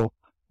spending. So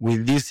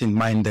with this in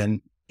mind,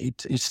 then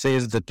it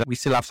says that we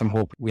still have some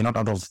hope. We're not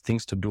out of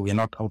things to do. We're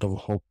not out of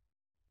hope.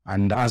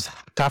 And as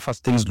tough as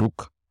things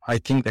look, I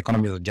think the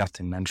economy is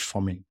adjusting and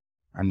reforming.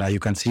 And you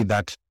can see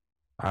that,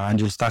 and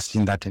you'll start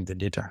seeing that in the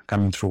data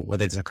coming through,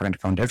 whether it's a current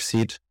account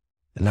deficit,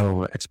 the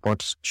level of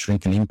exports,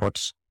 shrinking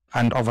imports.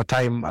 And over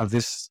time, as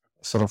this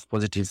sort of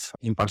positive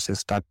impulses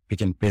start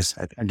picking pace,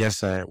 I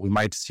guess we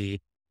might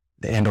see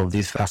the end of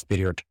this rough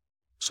period.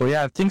 So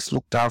yeah, things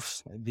look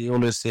tough. They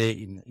always say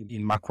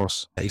in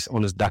macros, it's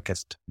always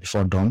darkest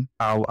before dawn.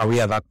 Are we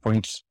at that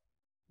point?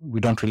 We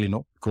don't really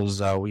know,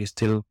 because we're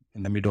still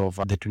in the middle of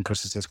the twin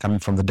crises coming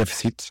from the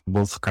deficit,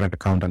 both current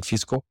account and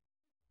fiscal.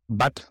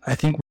 But I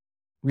think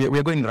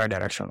we're going in the right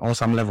direction on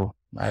some level.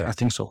 I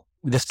think so.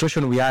 The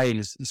situation we are in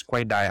is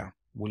quite dire.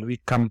 Will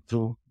we come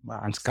through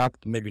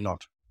unscathed? Maybe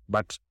not.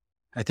 But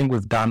I think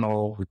we've done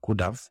all we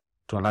could have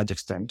to a large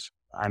extent.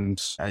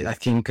 And I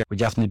think we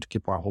just need to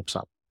keep our hopes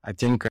up. I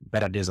think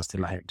better days are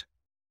still ahead.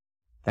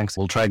 Thanks.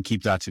 We'll try and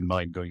keep that in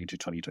mind going into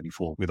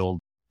 2024 with all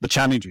the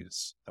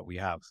challenges that we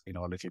have in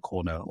our little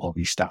corner of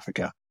East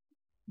Africa.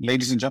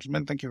 Ladies and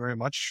gentlemen, thank you very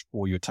much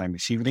for your time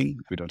this evening.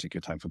 We don't take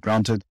your time for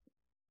granted.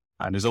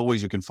 And as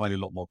always, you can find a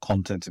lot more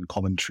content and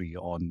commentary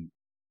on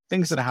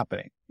things that are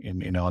happening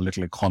in our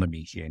little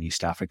economy here in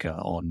East Africa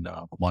on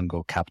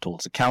Mwango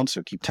Capital's account.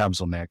 So keep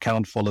tabs on their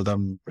account, follow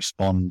them,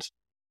 respond,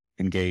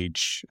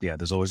 engage. Yeah,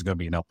 there's always going to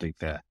be an update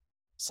there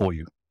for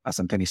you.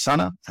 Asanteni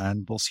sana,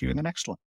 and we'll see you in the next one.